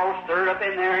child all stirred up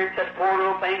in there. And said, poor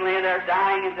little thing laying there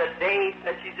dying. And said, Dave,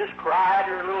 that she just cried.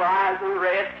 Her little eyes were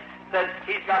red. Said,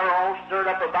 he's got her all stirred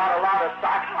up about a lot of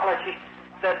psychology.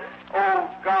 Said,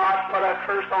 oh, God, put a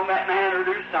curse on that man or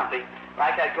do something.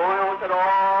 Like that, going on, said,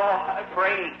 oh,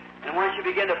 praying. And when she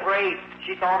began to pray,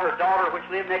 she thought her daughter, which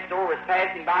lived next door, was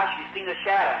passing by. She seen a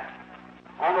shadow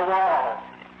on the wall.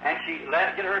 And she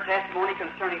let get her testimony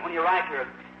concerning when you write to her.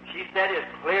 She said, as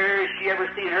clear as she ever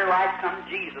seen in her life, come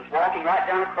Jesus, walking right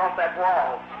down across that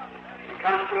wall. And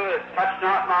come to it, touch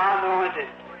not my anointed.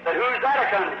 Said, who's that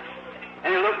a-coming?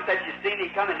 And he looked and said, you see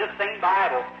me coming, just sing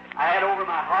Bible. I had over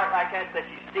my heart like that, said,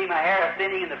 she see my hair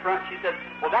thinning in the front. She said,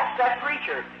 well, that's that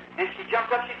preacher. And she jumped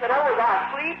up, she said, oh, was I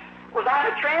asleep? Was I in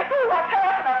a trance? Oh, what's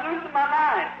happened? I'm losing my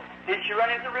mind. And she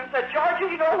ran into the room and said, Georgie,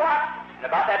 you know what? And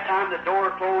about that time the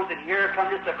door closed, and here comes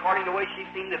just according to the way she's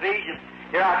seen the vision.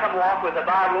 Here I come walk with the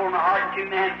Bible over my heart, and two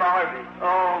men followed me.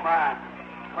 Oh my.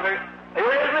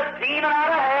 There is a demon out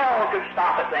of hell could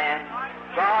stop it then.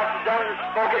 God's done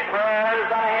spoken prayers,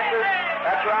 unanswered.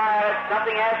 That's right.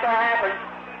 Something has to happen.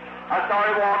 I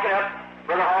started walking up.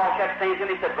 Brother Hall kept saying to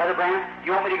me, he said, Brother Branham,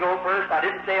 you want me to go first? I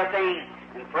didn't say a thing.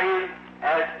 And friend,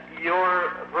 as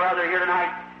your brother here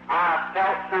tonight, I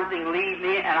felt something leave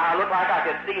me, and I looked like I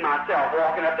could see myself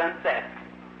walking up them steps.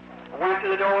 I went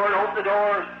to the door and opened the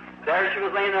door. There she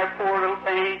was laying there, poor little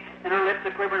thing, and her lips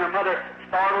a quivering. Her mother,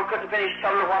 startled, couldn't finish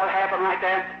telling her what had happened like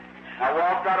that. I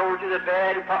walked right over to the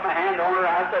bed and put my hand on her.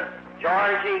 I said,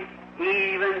 Georgie,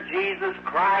 even Jesus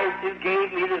Christ, who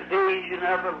gave me the vision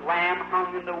of the lamb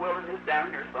hung in the wilderness down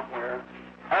here somewhere,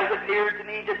 has appeared to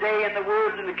me today in the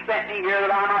woods and sent me here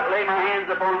that I might lay my hands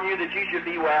upon you, that you should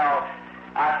be well.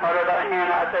 I put her by the hand.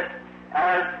 I said,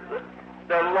 as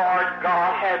the Lord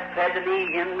God has said to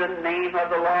me, in the name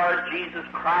of the Lord Jesus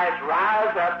Christ,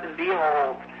 rise up and be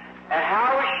whole. And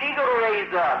how is she going to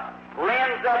raise up?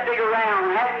 Limbs that big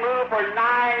around, hadn't moved for 9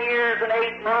 years and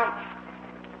 8 months,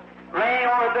 laying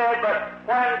on the bed, but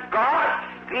when God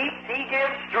speaks, He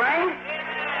gives strength.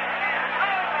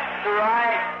 So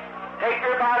I take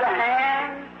her by the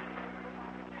hand.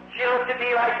 She looked at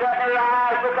me like that, and her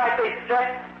eyes looked like they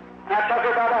set. And I took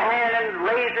her by the hand and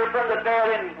raised her from the bed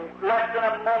in less than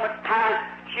a moment's time.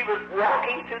 She was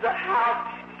walking through the house.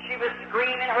 She was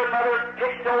screaming. Her mother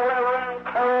pitched over in the room,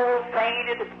 cold,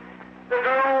 fainted. The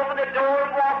girl opened the door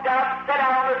and walked out, sat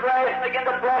down on the grass, and began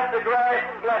to bless the grass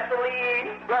and bless the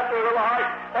leaves, bless her little heart.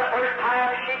 The first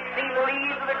time she'd seen the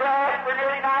leaves of the grass for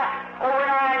nearly over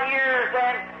 9 years,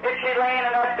 and she'd laying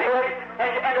in that bed,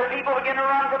 and the people began to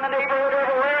run from the neighborhood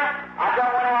everywhere. I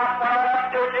went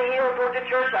up towards the hill, towards the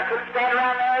church. I couldn't stand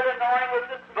around there. The noise was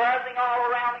just buzzing all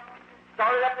around me.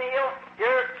 Started up the hill.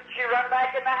 Here, she ran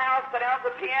back in the house, sat down at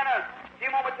the piano. A few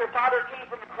moments her father came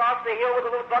from across the hill with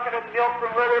a little bucket of milk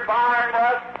from where their barn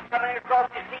was. Coming across,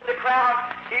 he seen the crowd.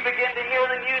 He began to hear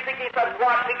the music. He said,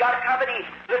 watch, we got company.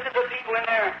 Listen to the people in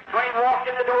there. When he walked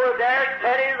in the door there,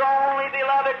 said his only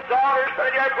beloved daughter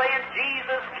stood there playing,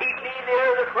 Jesus, keep me near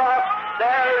the cross.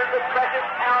 There's the precious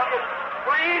fountain,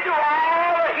 free to all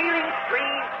the healing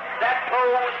stream that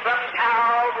flows from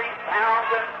Calvary's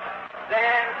fountain.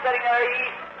 Then, sitting there, he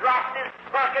dropped his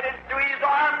bucket and threw his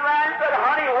arm around and said,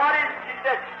 honey, what is it? She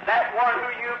said, that one who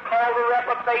you call the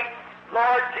reprobate,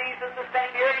 Lord Jesus, is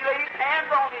standing here. He laid his hands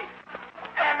on me.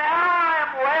 And now I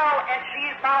am well, and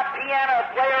she's my piano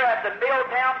player at the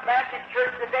Milltown Baptist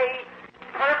Church today,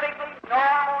 perfectly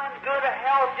normal and good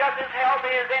health, just as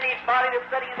healthy as anybody that's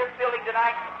sitting in this building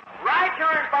tonight. Right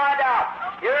here and find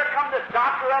out. Here comes the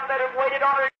doctor up that had waited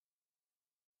on her.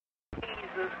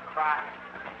 Jesus Christ.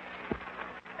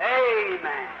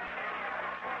 Amen.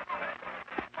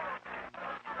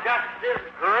 Just as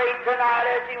great tonight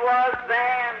as He was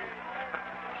then.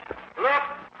 Look,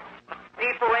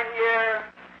 people in here,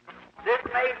 this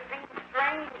may seem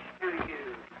strange to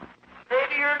you.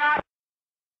 Maybe you're not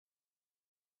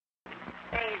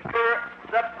for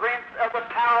the prince of the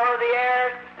power of the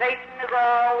air. Satan is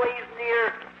always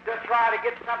near to try to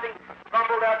get something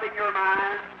fumbled up in your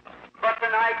mind. But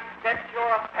tonight, set your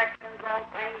affections on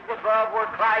things above where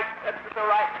Christ sits at the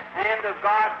right hand of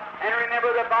God. And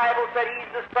remember, the Bible said He's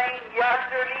the same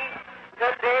yesterday,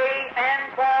 today,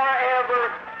 and forever.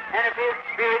 And if His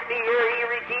Spirit be here, He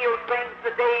reveals things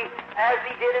today as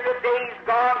He did in the days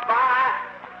gone by.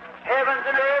 Heavens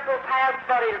and earth will pass,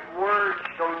 but His word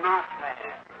shall not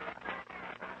pass.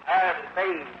 Have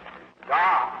faith in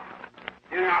God.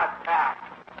 Do not doubt.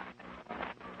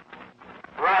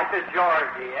 Write to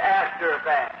Georgie, ask her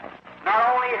that.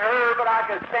 Not only her, but I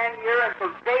could stand here until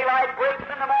daylight breaks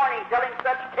in the morning telling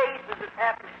such cases that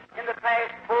happened in the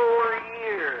past 4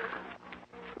 years.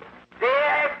 Day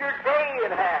after day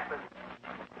it happened.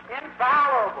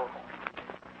 Infallible.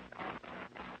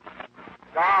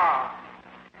 God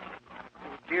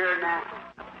is here now.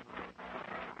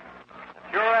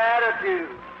 Your attitude.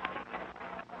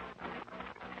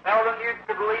 Tell them you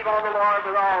to believe on the Lord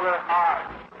with all their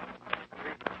heart.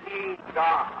 Receive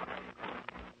God.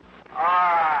 All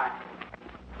right.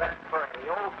 Let's pray.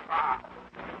 Oh, Father.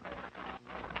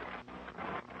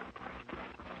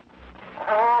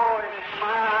 Oh, if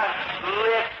my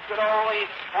lips could only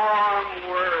form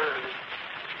words,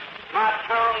 my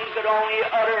tongue could only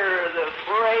utter the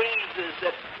phrases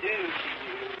that do to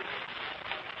you.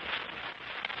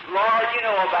 Lord, you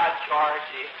know about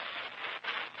Georgie.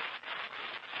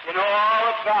 You know all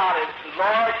about it.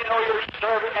 Lord, you know your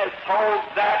servant has told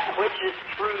that which is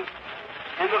truth.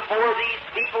 And before these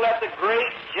people at the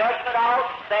great judgment I'll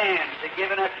stand to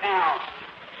give an account.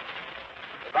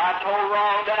 If I told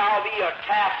wrong, then I'll be a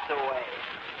castaway.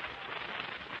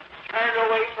 Turned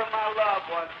away from my loved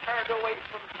ones, turned away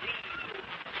from Jesus.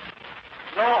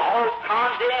 No hope,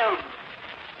 condemned.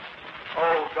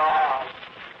 Oh God,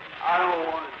 I don't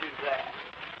want to do that.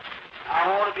 I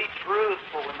want to be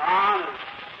truthful and honest.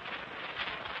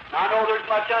 And I know there's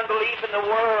much unbelief in the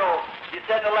world. You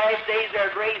said in the last days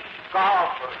there are great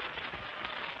scoffers.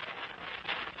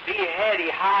 Be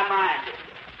heady, high-minded.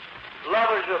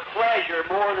 Lovers of pleasure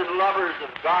more than lovers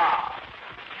of God.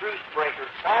 Truce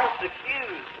breakers, false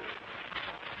accusers.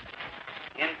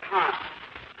 Incontinent.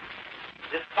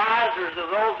 Despisers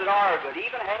of those that are good,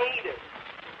 even haters.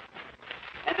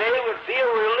 And they would be a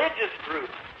religious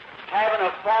group, having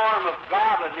a form of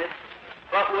godliness,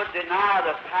 but would deny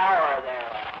the power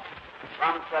thereof.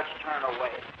 From such turn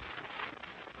away.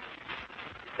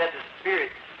 He said the Spirit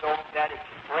spoke that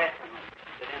expressly,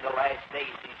 that in the last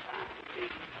days these times would be.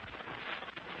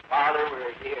 Father,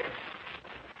 we're here.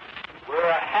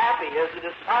 We're happy as the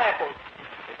disciples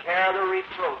to carry the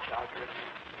reproach out your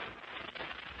name.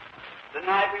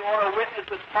 Tonight we want to witness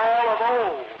with Paul of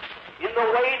old, in the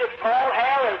way that Paul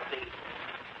heresy.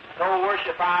 So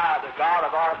worship I, the God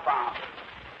of our Father.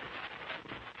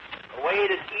 The way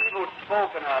that evil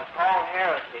spoken of, called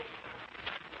heresy,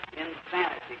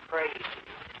 insanity, crazy,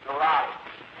 neurotic.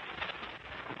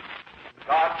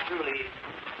 God truly,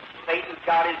 Satan's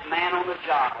got his man on the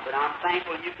job, and I'm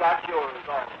thankful you've got yours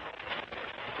also.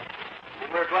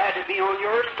 And we're glad to be on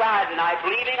your side tonight,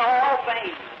 believing all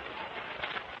things.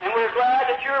 And we're glad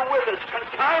that you're with us,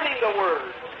 confirming the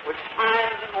Word, with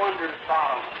signs and wonders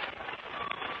following.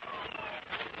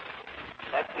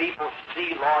 Let people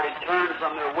see, Lord, and turn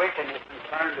from their wickedness and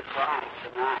turn to Christ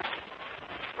tonight.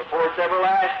 Before it's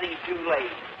everlasting too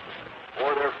late,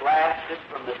 or they're blasted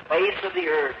from the face of the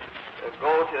earth to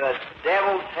go to a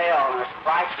devil's hell and a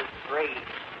Christ's grave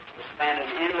to spend an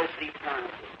endless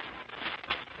eternity.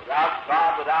 Without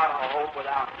God, without hope,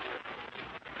 without mercy.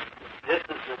 This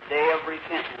is the day of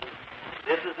repentance.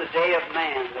 This is the day of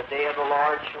man, the day of the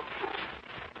Lord shall come.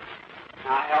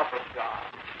 Now help us,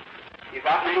 God. You've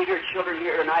got many of your children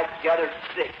here tonight gathered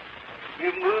sick.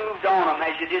 You've moved on them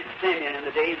as you did Simeon in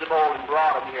the days of old and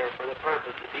brought them here for the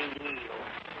purpose of being healed.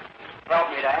 Help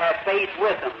me to have faith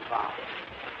with them, Father.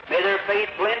 May their faith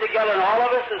blend together and all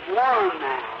of us as one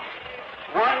now.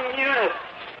 One unit.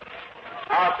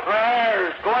 Our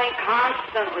prayers going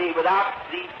constantly without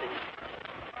ceasing.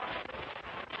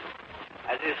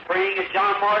 As is praying at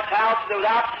John Mark's house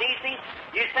without ceasing,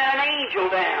 you sent an angel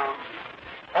down.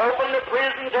 Open the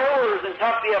prison doors and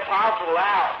took the apostle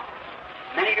out.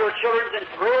 Many of your children in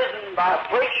prison by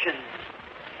afflictions,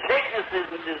 sicknesses,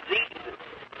 and diseases.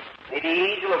 May the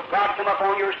angel of God come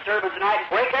upon your servants tonight and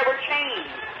break every chain.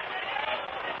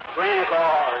 Grant,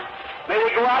 Lord. May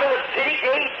we go out of the city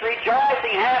gates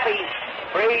rejoicing, happy,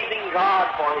 praising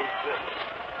God for His goodness.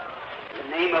 In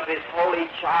the name of His holy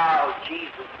child,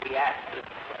 Jesus, we ask this.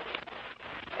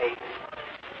 Amen.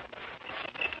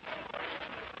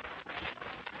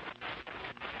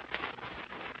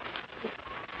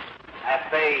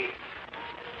 Have faith.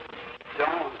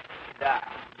 Don't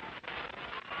die.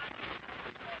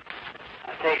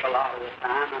 I take a lot of the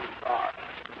time, I'm sorry.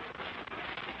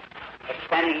 But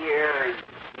standing here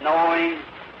and knowing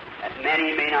that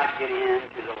many may not get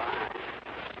into the line.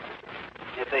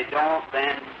 If they don't,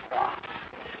 then why?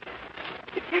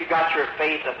 If you've got your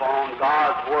faith upon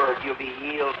God's Word, you'll be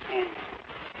healed anyhow.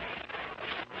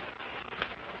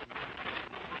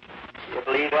 You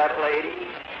believe that, lady?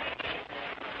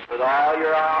 With all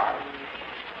your heart.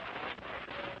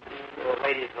 The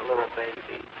lady's a little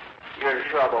baby. You're in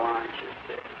trouble, aren't you,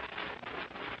 sis?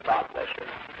 God bless you.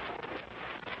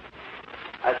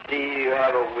 I see you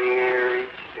have a weary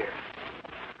spirit.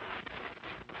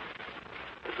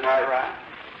 Isn't that right?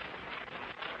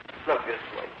 Look this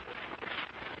way.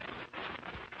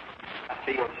 I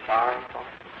feel sorry for you.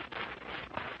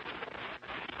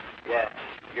 Yes,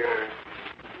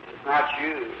 it's not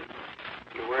you.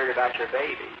 You're worried about your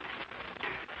baby.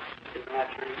 Isn't that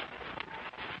true?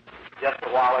 Just a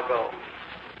while ago,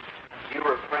 you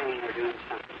were praying or doing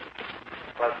something.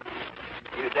 But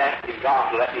you was asking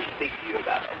God to let me speak to you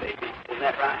about that baby. Isn't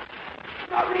that right?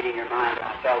 Not reading your mind, but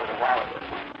I felt it a while ago.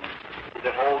 There's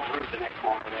a whole group in that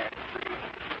corner there.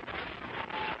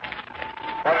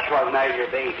 What's the matter with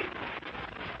your baby?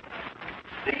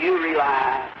 Do you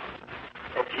realize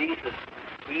that Jesus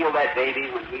healed that baby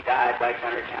when He died back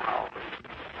under Calvary?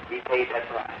 He paid that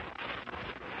price.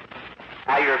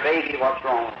 Now your baby, what's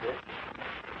wrong with it?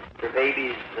 Your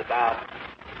baby's about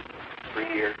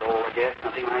 3 years old, I guess,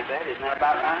 something like that. Isn't that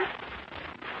about right?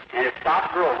 And it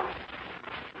stopped growing.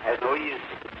 Has no use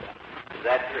for itself. Is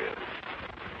that true?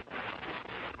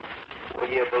 Will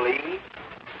you believe?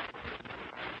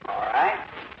 All right.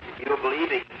 If you'll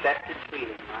believe, accept its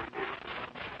healing right now.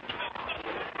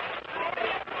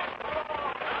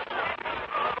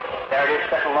 There it is,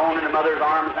 sitting alone in the mother's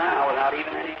arms now without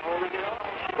even any holding it all.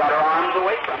 She's got her arms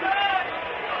away from it.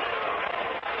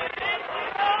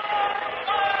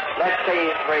 Let's say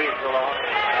it, praise the Lord.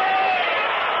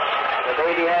 The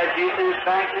baby has juice in his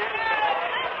back now?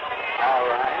 All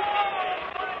right.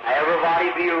 Everybody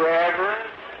be reverent.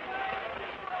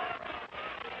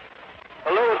 A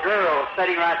little girl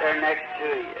sitting right there next to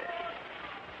you.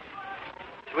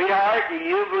 Sweetheart, do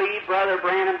you believe Brother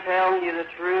Branham telling you the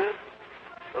truth?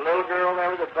 The little girl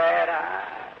there with the bad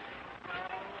eyes.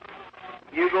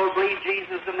 You go believe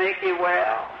Jesus will make you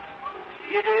well?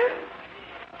 You do?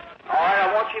 All right,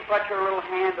 I want you to put your little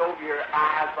hand over your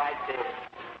eyes like this.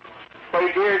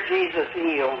 Say, dear Jesus,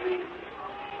 heal me.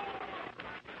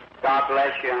 God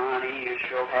bless you, honey. You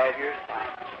shall have your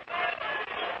sight.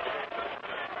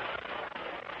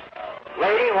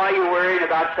 Lady, why are you worried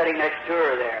about sitting next to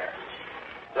her there?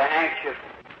 The anxious,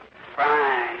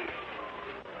 crying.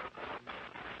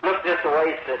 Look this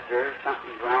way, sister.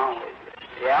 Something's wrong with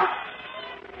you. Yeah?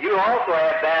 You also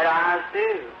have bad eyes,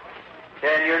 too.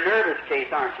 And you're a nervous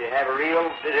case, aren't you? Have a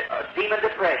real demon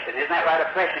depression. Isn't that right?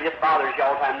 Depression just bothers you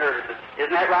all the time, nervousness.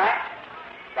 Isn't that right?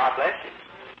 God bless you.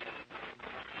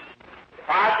 If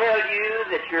I tell you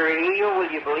that you're healed, will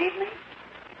you believe me?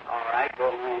 All right, go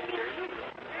home. You're healed.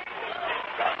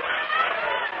 God bless you.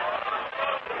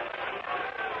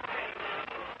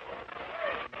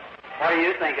 What do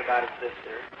you think about it,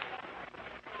 sister?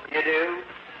 You do?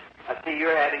 I see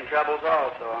you're having troubles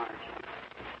also, aren't you?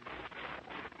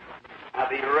 Now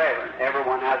be reverent.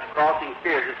 Everyone has crossing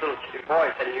fears. This little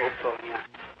boy sitting here floating out.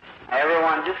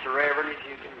 Everyone just as reverent as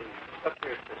you can be. Look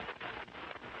here, sister.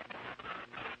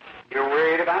 You're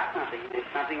worried about something.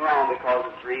 There's something wrong because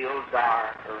it's real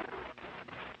dark around.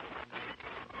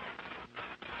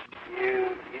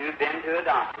 You've been to a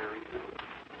doctor recently,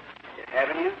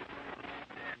 haven't you?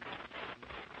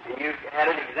 And you've had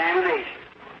an examination.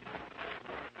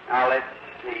 Now let's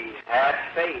see. Have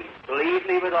faith. Believe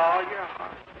me with all your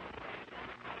heart.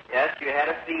 Yes, you had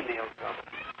a female trouble.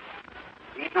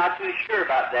 He's not too sure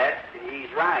about that, and he's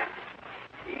right.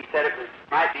 He said it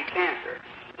might be cancer.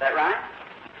 Is that right?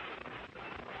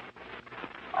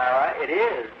 All right, it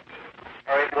is.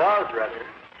 Or it was, rather.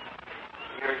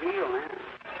 You're healed now.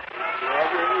 You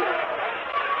have your healing.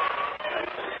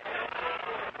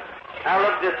 Now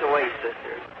look this way,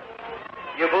 sister.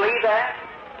 You believe that?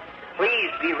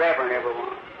 Please be reverent,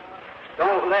 everyone.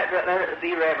 Don't let it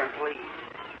be reverent, please.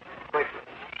 Quickly.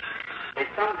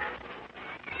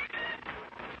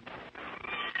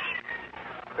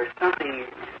 There's something,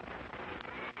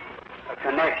 a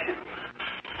connection.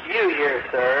 You here,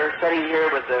 sir, sitting here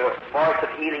with the voice of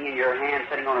healing in your hand,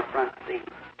 sitting on a front seat.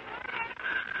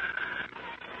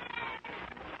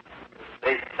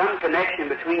 There's some connection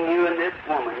between you and this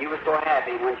woman. You were so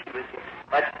happy when she was here.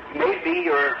 That may be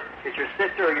it's your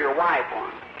sister or your wife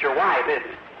one. It's your wife, isn't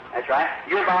it? That's right.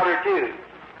 You're bothered too.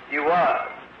 You was.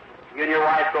 You and your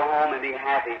wife go home and be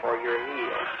happy for your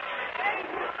healed.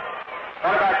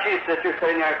 What about you, sister,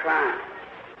 sitting there crying?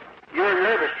 You're in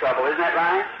nervous trouble, isn't that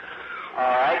right?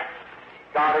 All right.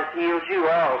 God has healed you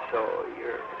also.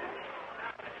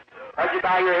 What'd you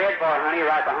bow your head for, honey?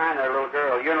 Right behind that little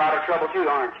girl. You're in a lot of trouble too,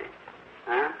 aren't you?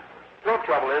 Huh? Throat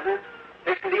trouble, isn't it?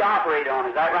 Fixing to operate on,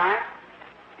 is that right?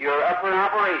 You're up for an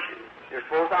operation. You're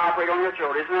supposed to operate on your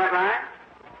throat, isn't that right?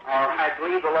 All right,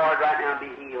 believe the Lord right now and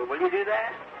be healed. Will you do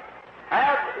that?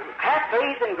 Have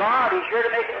faith in God. He's sure to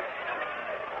make it.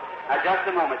 Now, just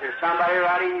a moment. There's somebody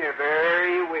right in here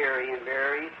very weary and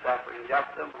very suffering. Just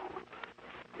a moment.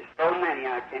 There's so many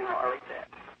I can't hardly tell.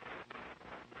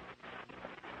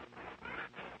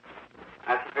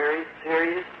 That's a very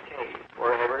serious case,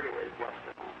 wherever it is. Just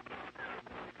a moment.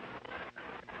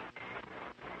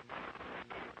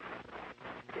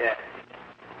 Yes.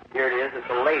 Here it is. It's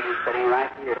a lady sitting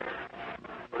right here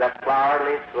with that black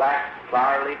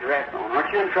flowery dress on.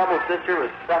 Aren't you in trouble, sister,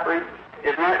 with suffering?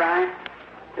 Isn't that right?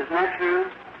 Isn't that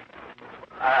true?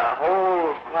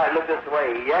 Look this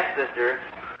way. Yes, sister.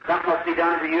 Something must be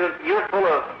done for you. You're full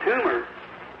of tumors.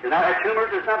 Isn't that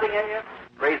tumors or something in you?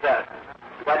 Raise up.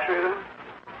 Is that true?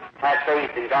 Have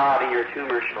faith in God and your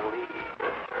tumors shall leave.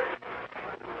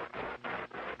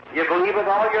 You believe with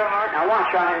all your heart? Now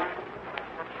watch,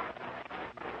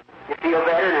 you feel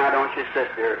better now, don't you,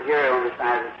 sister? Here on the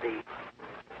side of the seat.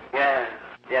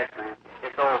 Yes, ma'am.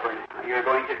 It's over now. You're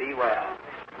going to be well.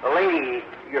 The lady,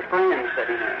 your friend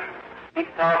sitting there, keeps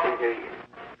talking to you.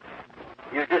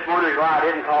 You were just wondering why I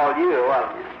didn't call you,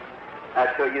 wasn't you?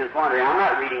 That's what you was wondering. I'm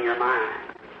not reading your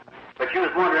mind. But you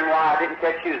was wondering why I didn't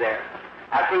catch you there.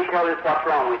 I can't tell this what's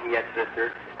wrong with you yet,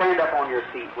 sister. Stand up on your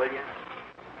feet, will you?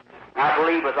 I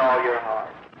believe with all your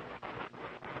heart.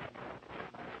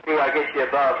 See, I get you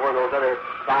above where those other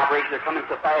vibrations are coming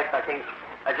so fast I can't...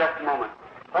 just a moment.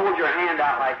 Hold your hand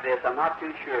out like this. I'm not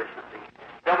too sure something.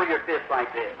 Double your fist like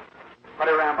this. Put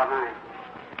it around behind.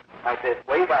 Like this.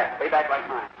 Way back like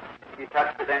mine. You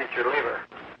touch it, then it's your liver.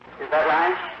 Is that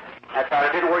right? That's right.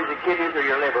 I didn't worry the kidneys or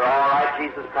your liver. All right,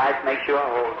 Jesus Christ makes you a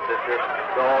whole, sister.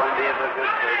 Go and be a good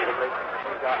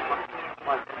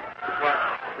What?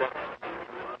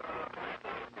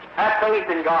 Have faith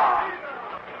in God.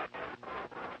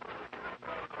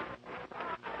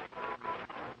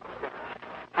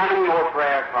 How many more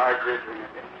prayer cards is there?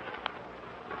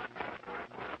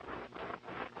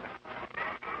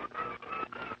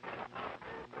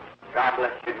 God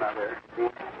bless you, Mother.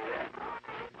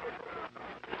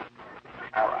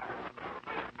 All right.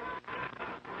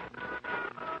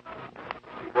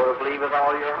 You go to believe with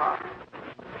all your heart.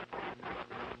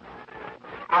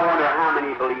 I wonder how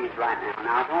many believes right now.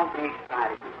 Now, don't be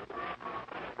excited.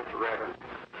 Mr. Reverend.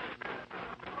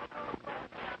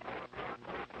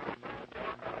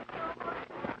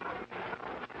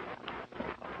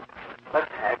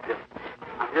 Let's have this.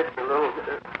 I'm just a little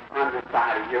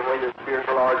undecided. Your way the Spirit of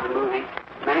the Lord is moving.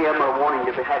 Many of them are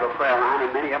wanting to have a prayer line,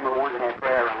 and many of them are wanting to have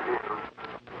prayer right now.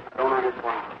 I don't understand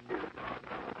why.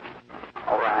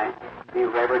 All right. Be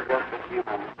reverent just a few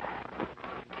moments.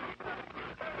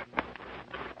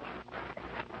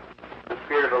 The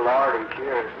Spirit of the Lord is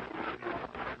here.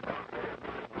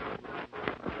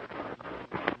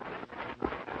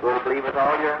 Will you believe with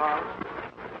all your heart?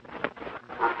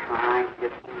 I'm trying to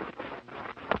get to you.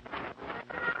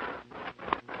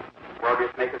 Well,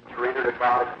 just make a surrender to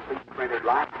God, a complete surrendered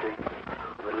life to you.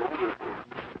 Believe in Him.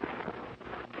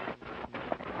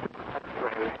 Let's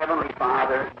pray. Heavenly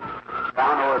Father,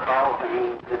 Thou knowest all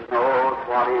things and knowest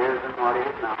what is and what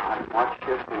is not and what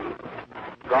should be.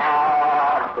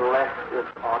 God bless this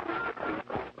audience of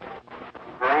people.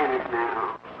 Grant it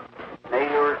now.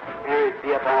 May your Spirit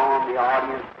be upon the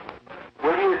audience.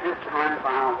 Will you at this time,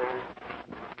 Father,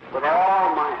 with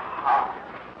all my heart,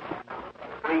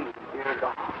 please, dear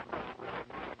God,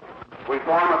 we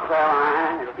form a prayer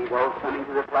line. It'll be those coming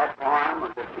to the platform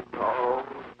or just be told.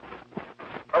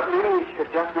 But many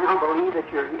should just now believe that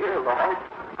you're here, Lord,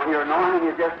 and your anointing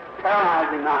is just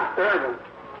paralyzing my servants,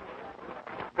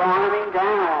 storming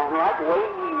down like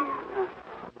waves.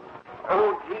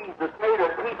 Oh, Jesus, may the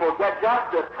people get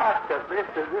just a touch of this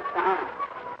at this time.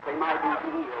 They might be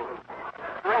healed.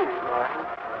 Grant it, Lord.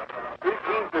 Through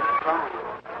Jesus Christ.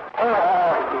 Oh,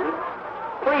 all of you.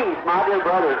 Please, my dear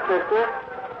brother, sister,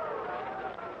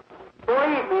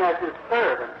 believe me as His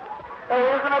servant.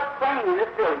 There isn't a thing in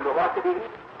this building but what to be.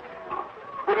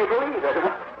 Would you believe it?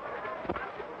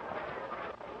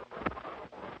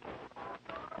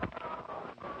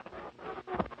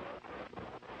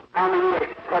 How many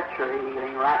accept your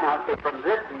healing right now? Say, from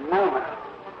this moment,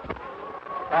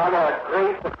 by the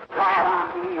grace of God,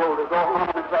 I'm healed. To go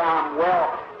home and say, I'm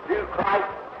well. Through Christ,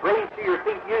 raise to your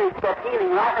feet. You accept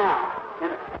healing right now.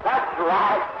 And that's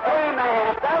right.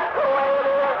 Amen. That's the way it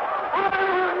is.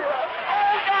 Hallelujah.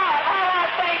 Oh, God, how I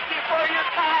thank you for your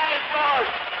kindness, Lord.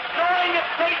 Knowing that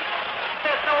Satan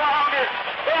is no longer.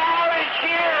 The hour is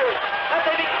here. That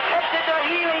they've accepted their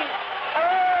healing.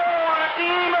 Oh, the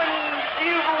demons,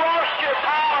 you've lost your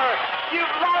power.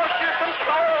 You've lost your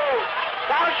control.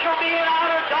 Thou shalt be in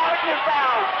outer darkness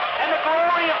now, and the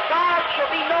glory of God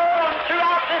shall be known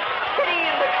throughout this city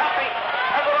and the country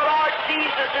of the Lord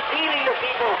Jesus is healing the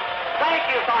people. Thank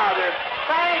you, Father.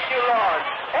 Thank you, Lord.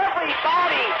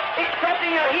 Everybody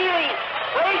accepting your healing,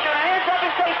 raise your hands up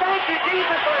and say, thank you,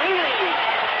 Jesus, for healing me.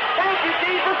 Thank you,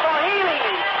 Jesus, for healing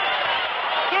me.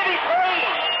 Give Him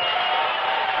praise.